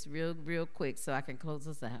 Amen. Just real quick so I can close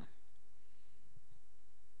us out.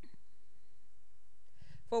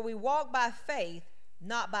 For we walk by faith,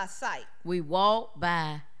 not by sight. We walk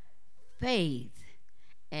by faith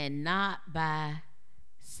and not by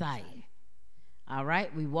sight. All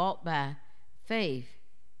right? We walk by faith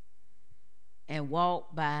and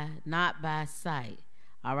walk by not by sight.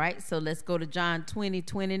 All right? So let's go to John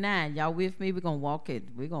 20:29. Y'all with me? We're going to walk it.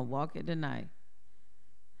 We're going to walk it tonight.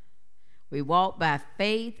 We walk by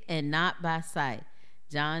faith and not by sight.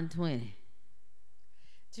 John 20.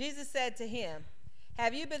 Jesus said to him,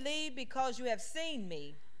 have you believed because you have seen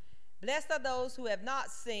me? Blessed are those who have not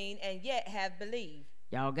seen and yet have believed.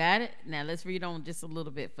 Y'all got it? Now let's read on just a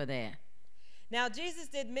little bit for that. Now Jesus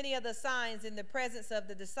did many other signs in the presence of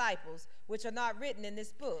the disciples, which are not written in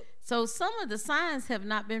this book. So some of the signs have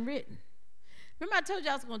not been written. Remember I told you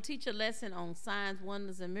I was going to teach a lesson on signs,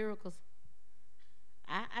 wonders, and miracles?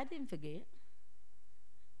 I didn't forget.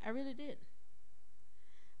 I really did.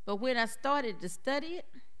 But when I started to study it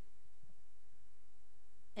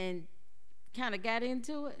and kind of got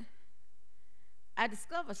into it, I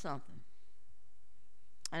discovered something.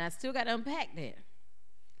 And I still got to unpack that.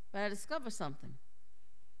 But I discovered something.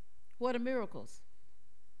 What are miracles?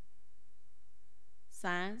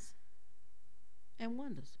 Signs and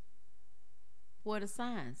wonders. What are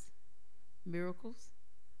signs? Miracles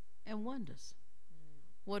and wonders.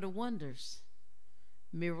 What are wonders?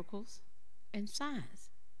 Miracles and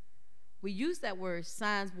signs. We use that word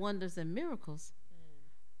signs, wonders, and miracles,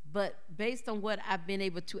 but based on what I've been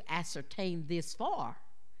able to ascertain this far,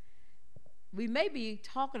 we may be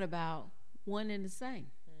talking about one and the same.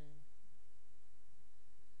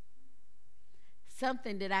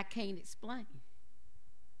 Something that I can't explain.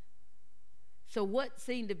 So what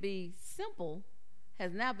seemed to be simple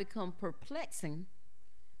has now become perplexing,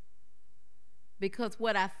 because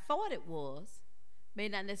what I thought it was may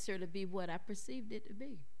not necessarily be what I perceived it to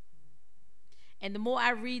be. And the more I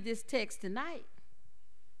read this text tonight,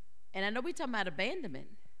 and I know we're talking about abandonment,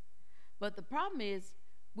 but the problem is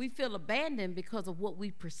we feel abandoned because of what we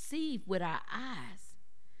perceive with our eyes.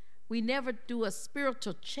 We never do a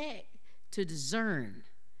spiritual check to discern.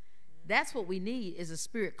 That's what we need, is a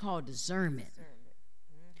spirit called discernment.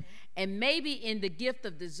 And maybe in the gift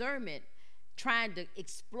of discernment, trying to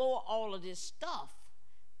explore all of this stuff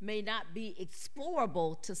may not be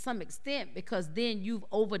explorable to some extent, because then you've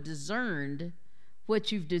over discerned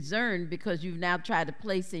what you've discerned, because you've now tried to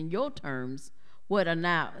place in your terms what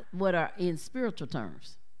are in spiritual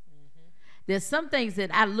terms. There's some things that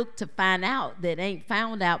I look to find out that ain't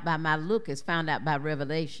found out by my look, is found out by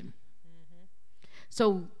revelation.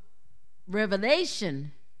 So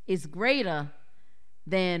revelation is greater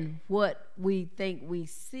than what we think we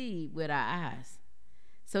see with our eyes.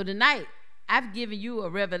 So tonight, I've given you a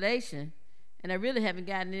revelation, And I really haven't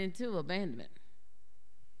gotten into abandonment.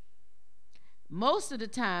 Most of the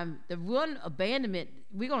time, the one abandonment,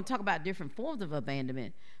 we're going to talk about different forms of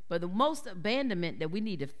abandonment, but the most abandonment that we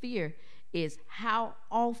need to fear is how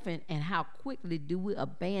often and how quickly do we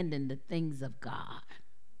abandon the things of God.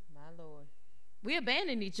 My Lord. We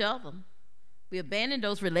abandon each other. We abandon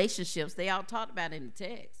those relationships. They all talked about in the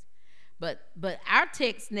text. But our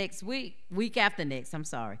text next week after next, I'm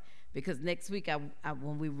sorry, because next week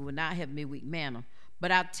when we will not have Midweek Manna.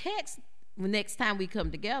 But our text, next time we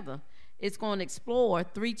come together, it's going to explore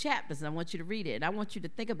 3 chapters, and I want you to read it. And I want you to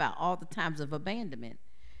think about all the times of abandonment.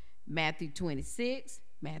 Matthew 26,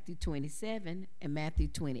 Matthew 27, and Matthew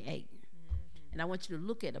 28. And I want you to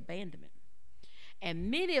look at abandonment.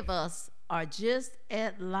 And many of us are just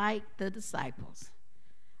like the disciples.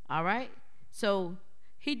 All right? So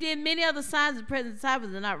he did many other signs of the present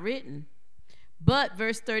disciples that are not written. But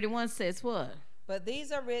verse 31 says what? But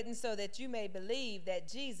these are written so that you may believe that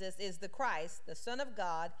Jesus is the Christ, the Son of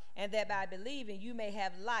God, and that by believing you may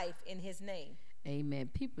have life in his name. Amen.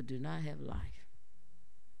 People do not have life.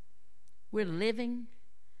 We're living,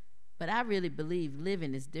 but I really believe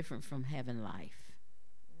living is different from having life.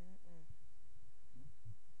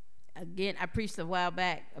 Again, I preached a while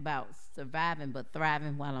back about surviving but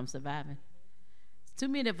thriving while I'm surviving. Too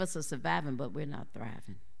many of us are surviving, but we're not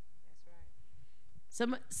thriving.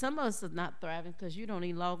 Some of us are not thriving because you don't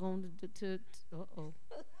even log on to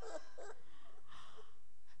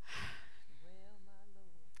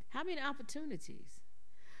How many opportunities?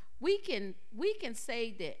 We can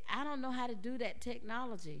say that I don't know how to do that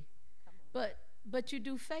technology, but you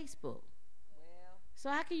do Facebook. So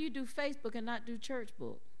how can you do Facebook and not do church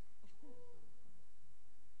book?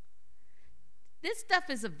 This stuff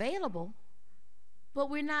is available, but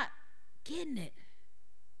we're not getting it.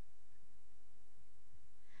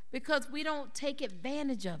 Because we don't take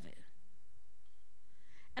advantage of it.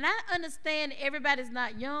 And I understand everybody's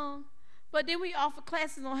not young, but then we offer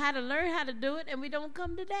classes on how to learn how to do it, and we don't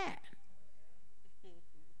come to that.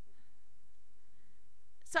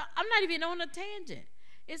 So I'm not even on a tangent.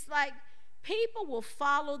 It's like people will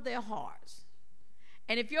follow their hearts.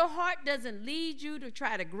 And if your heart doesn't lead you to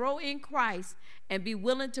try to grow in Christ and be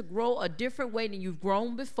willing to grow a different way than you've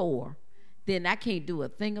grown before, then I can't do a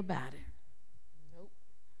thing about it.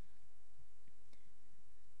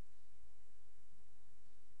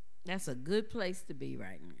 That's a good place to be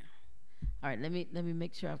right now. All right, let me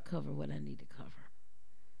make sure I've covered what I need to cover.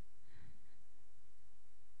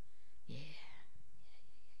 Yeah.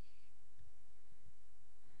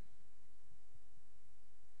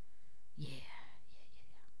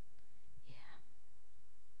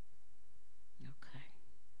 Okay.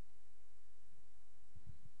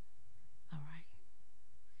 All right.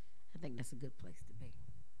 I think that's a good place to be.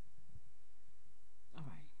 All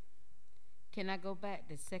right. Can I go back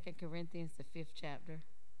to 2 Corinthians, the 5th chapter?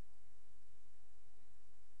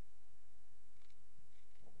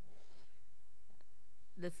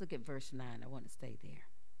 Let's look at verse 9. I want to stay there.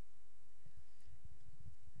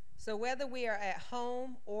 So whether we are at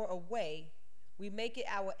home or away, we make it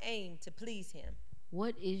our aim to please him.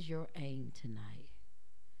 What is your aim tonight?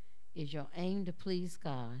 Is your aim to please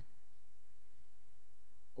God?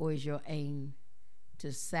 Or is your aim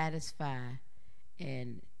to satisfy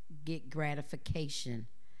and get gratification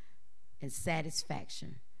and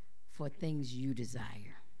satisfaction for things you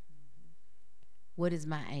desire? What is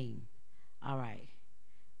my aim? All right.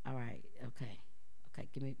 Okay.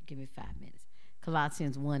 Give me 5 minutes.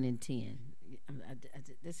 Colossians 1 and 10.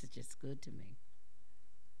 This is just good to me.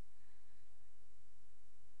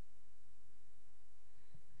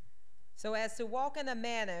 So as to walk in a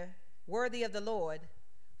manner worthy of the Lord,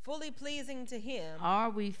 fully pleasing to him. Are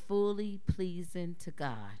we fully pleasing to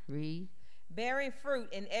God? Read. Bearing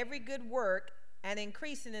fruit in every good work and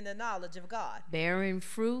increasing in the knowledge of God. Bearing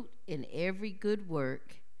fruit in every good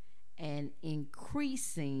work and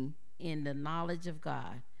increasing in the knowledge of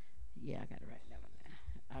God. Yeah, I got to write that one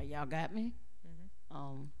down. Y'all got me?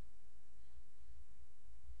 Mm-hmm.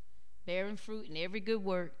 Bearing fruit in every good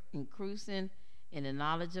work, increasing in the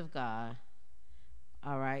knowledge of God.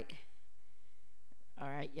 All right,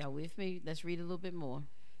 y'all with me? Let's read a little bit more.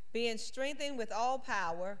 Being strengthened with all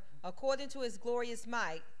power, according to his glorious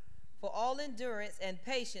might, for all endurance and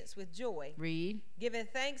patience with joy. Read. Giving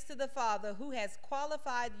thanks to the Father who has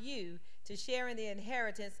qualified you to share in the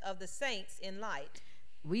inheritance of the saints in light.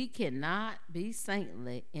 We cannot be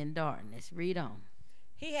saintly in darkness. Read on.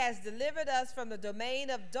 He has delivered us from the domain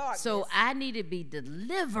of darkness. So I need to be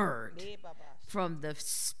delivered from the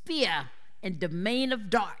spear and domain of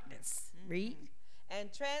darkness. Read.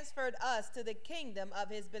 and transferred us to the kingdom of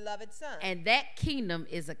his beloved Son. And that kingdom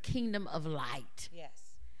is a kingdom of light. Yes.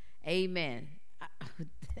 Amen.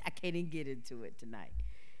 I can't even get into it tonight.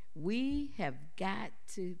 We have got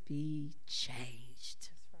to be changed.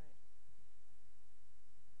 That's right.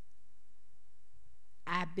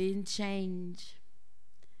 I've been changed,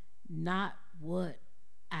 not what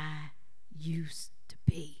I used to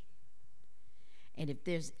be. And if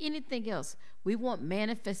there's anything else, we want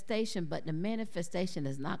manifestation, but the manifestation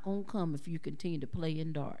is not going to come if you continue to play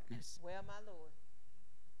in darkness. Well, my Lord.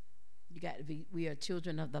 You got to be, we are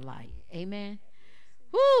children of the light. Amen.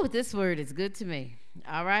 Whoo, this word is good to me.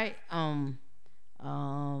 All right. All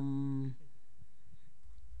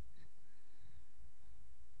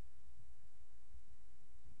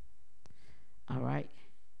right.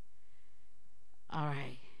 All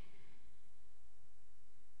right.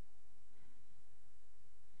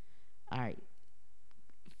 All right.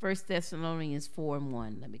 1 Thessalonians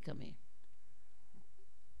 4:1. Let me come in.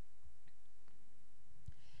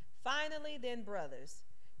 Finally, then, brothers,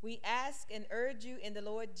 we ask and urge you in the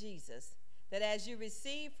Lord Jesus that as you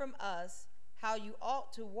receive from us how you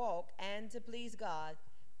ought to walk and to please God,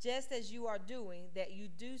 just as you are doing, that you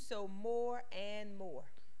do so more and more.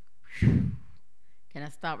 Can I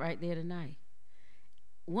stop right there tonight?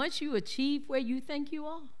 Once you achieve where you think you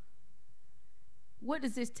are, what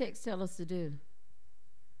does this text tell us to do?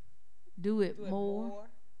 Do it more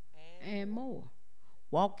and more.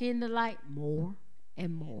 Walk in the light more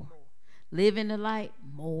and more. Live in the light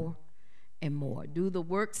more and more. Do the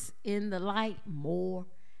works in the light more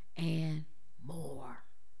and more.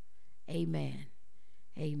 Amen.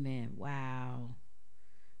 Amen. Wow.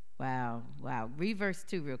 Wow. Wow. Read verse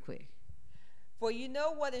 2 real quick. For you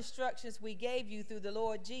know what instructions we gave you through the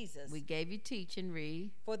Lord Jesus. We gave you teaching,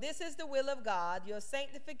 read. For this is the will of God, your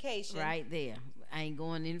sanctification. Right there. I ain't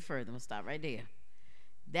going any further. I'm going to stop right there.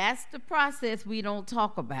 That's the process we don't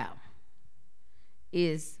talk about.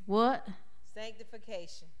 Is what?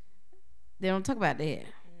 Sanctification. They don't talk about that.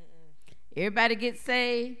 Everybody gets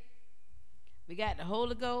saved. We got the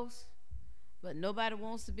Holy Ghost, but nobody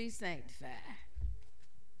wants to be sanctified.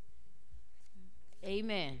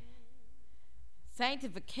 Amen.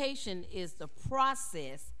 Sanctification is the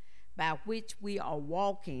process by which we are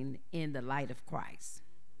walking in the light of Christ.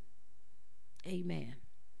 Amen.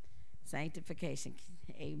 Sanctification.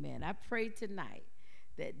 Amen. I pray tonight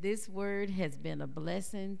that this word has been a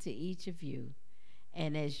blessing to each of you.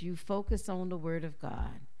 And as you focus on the word of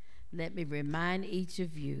God, let me remind each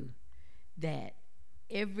of you that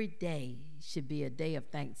every day should be a day of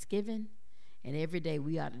thanksgiving, and every day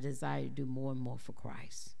we ought to desire to do more and more for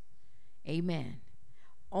Christ. Amen.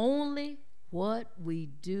 Only what we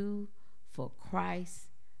do for Christ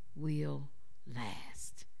will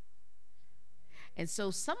last. And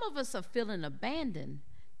so some of us are feeling abandoned,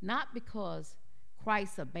 not because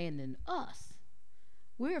Christ abandoned us.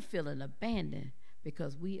 We're feeling abandoned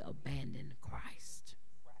because we abandoned Christ.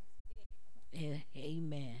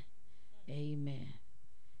 Amen. Amen.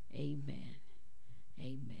 Amen.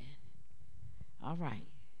 Amen. All right.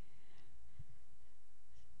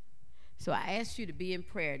 So I asked you to be in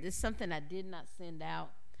prayer. This is something I did not send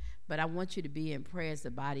out, but I want you to be in prayer as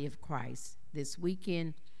the body of Christ. This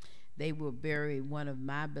weekend, they will bury one of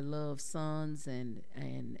my beloved sons and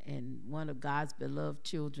one of God's beloved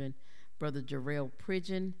children, Brother Jarrell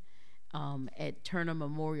Pridgeon, at Turner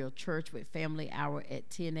Memorial Church with family hour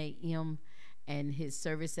at 10 a.m. and his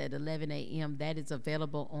service at 11 a.m. That is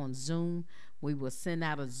available on Zoom. We will send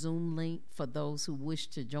out a Zoom link for those who wish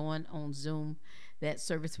to join on Zoom. That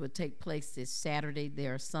service will take place this Saturday.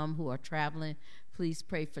 There are some who are traveling. Please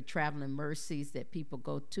pray for traveling mercies that people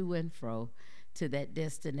go to and fro to that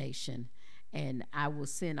destination. And I will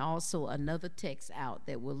send also another text out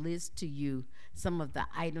that will list to you some of the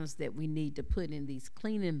items that we need to put in these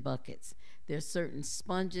cleaning buckets. There's certain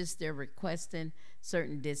sponges they're requesting,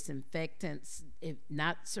 certain disinfectants, if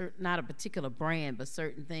not a particular brand, but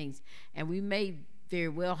certain things. And we may very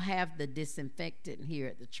well have the disinfectant here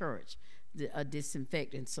at the church, a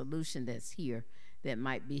disinfectant solution that's here that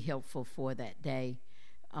might be helpful for that day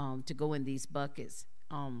to go in these buckets.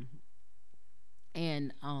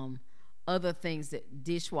 And other things, that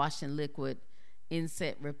dishwashing liquid,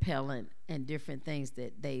 insect repellent, and different things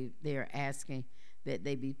that they're asking that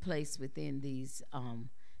they be placed within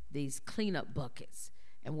these cleanup buckets.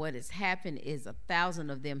 And what has happened is 1,000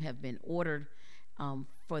 of them have been ordered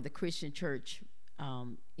for the Christian church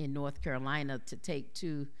in North Carolina to take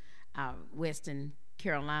to Western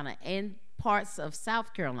Carolina and parts of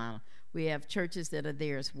South Carolina. We have churches that are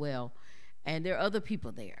there as well, and there are other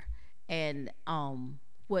people there. And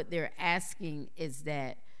what they're asking is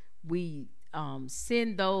that we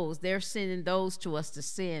send those. They're sending those to us to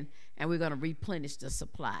send, and we're going to replenish the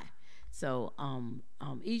supply. So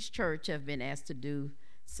each church have been asked to do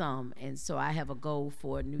some, and so I have a goal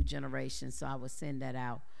for a new generation, so I will send that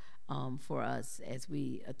out for us as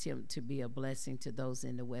we attempt to be a blessing to those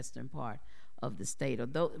in the western part of the state.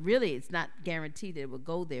 Although really it's not guaranteed that it will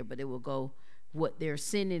go there, but it will go, what they're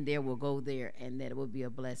sending there will go there, and that it will be a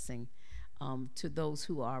blessing to those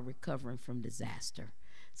who are recovering from disaster.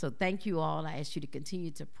 So thank you all. I ask you to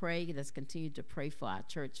continue to pray. Let's continue to pray for our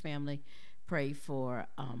church family. Pray for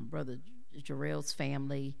Brother Jarrell's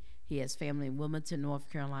family. He has family in Wilmington, North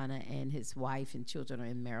Carolina, and his wife and children are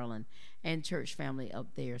in Maryland, and church family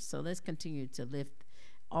up there. So let's continue to lift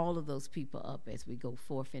all of those people up as we go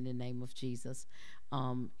forth in the name of Jesus.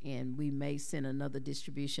 And we may send another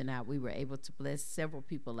distribution out. We were able to bless several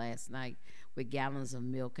people last night with gallons of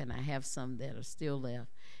milk, and I have some that are still left.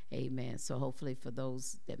 Amen. So hopefully for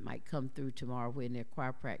those that might come through tomorrow, we're in their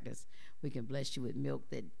choir practice, we can bless you with milk.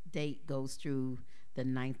 That date goes through the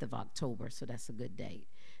 9th of October, so that's a good date.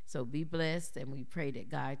 So be blessed, and we pray that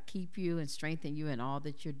God keep you and strengthen you in all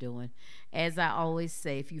that you're doing. As I always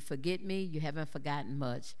say, if you forget me, you haven't forgotten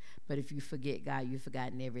much. But if you forget God, you've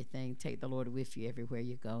forgotten everything. Take the Lord with you everywhere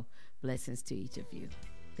you go. Blessings to each of you.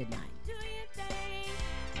 Good night.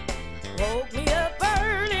 Woke me up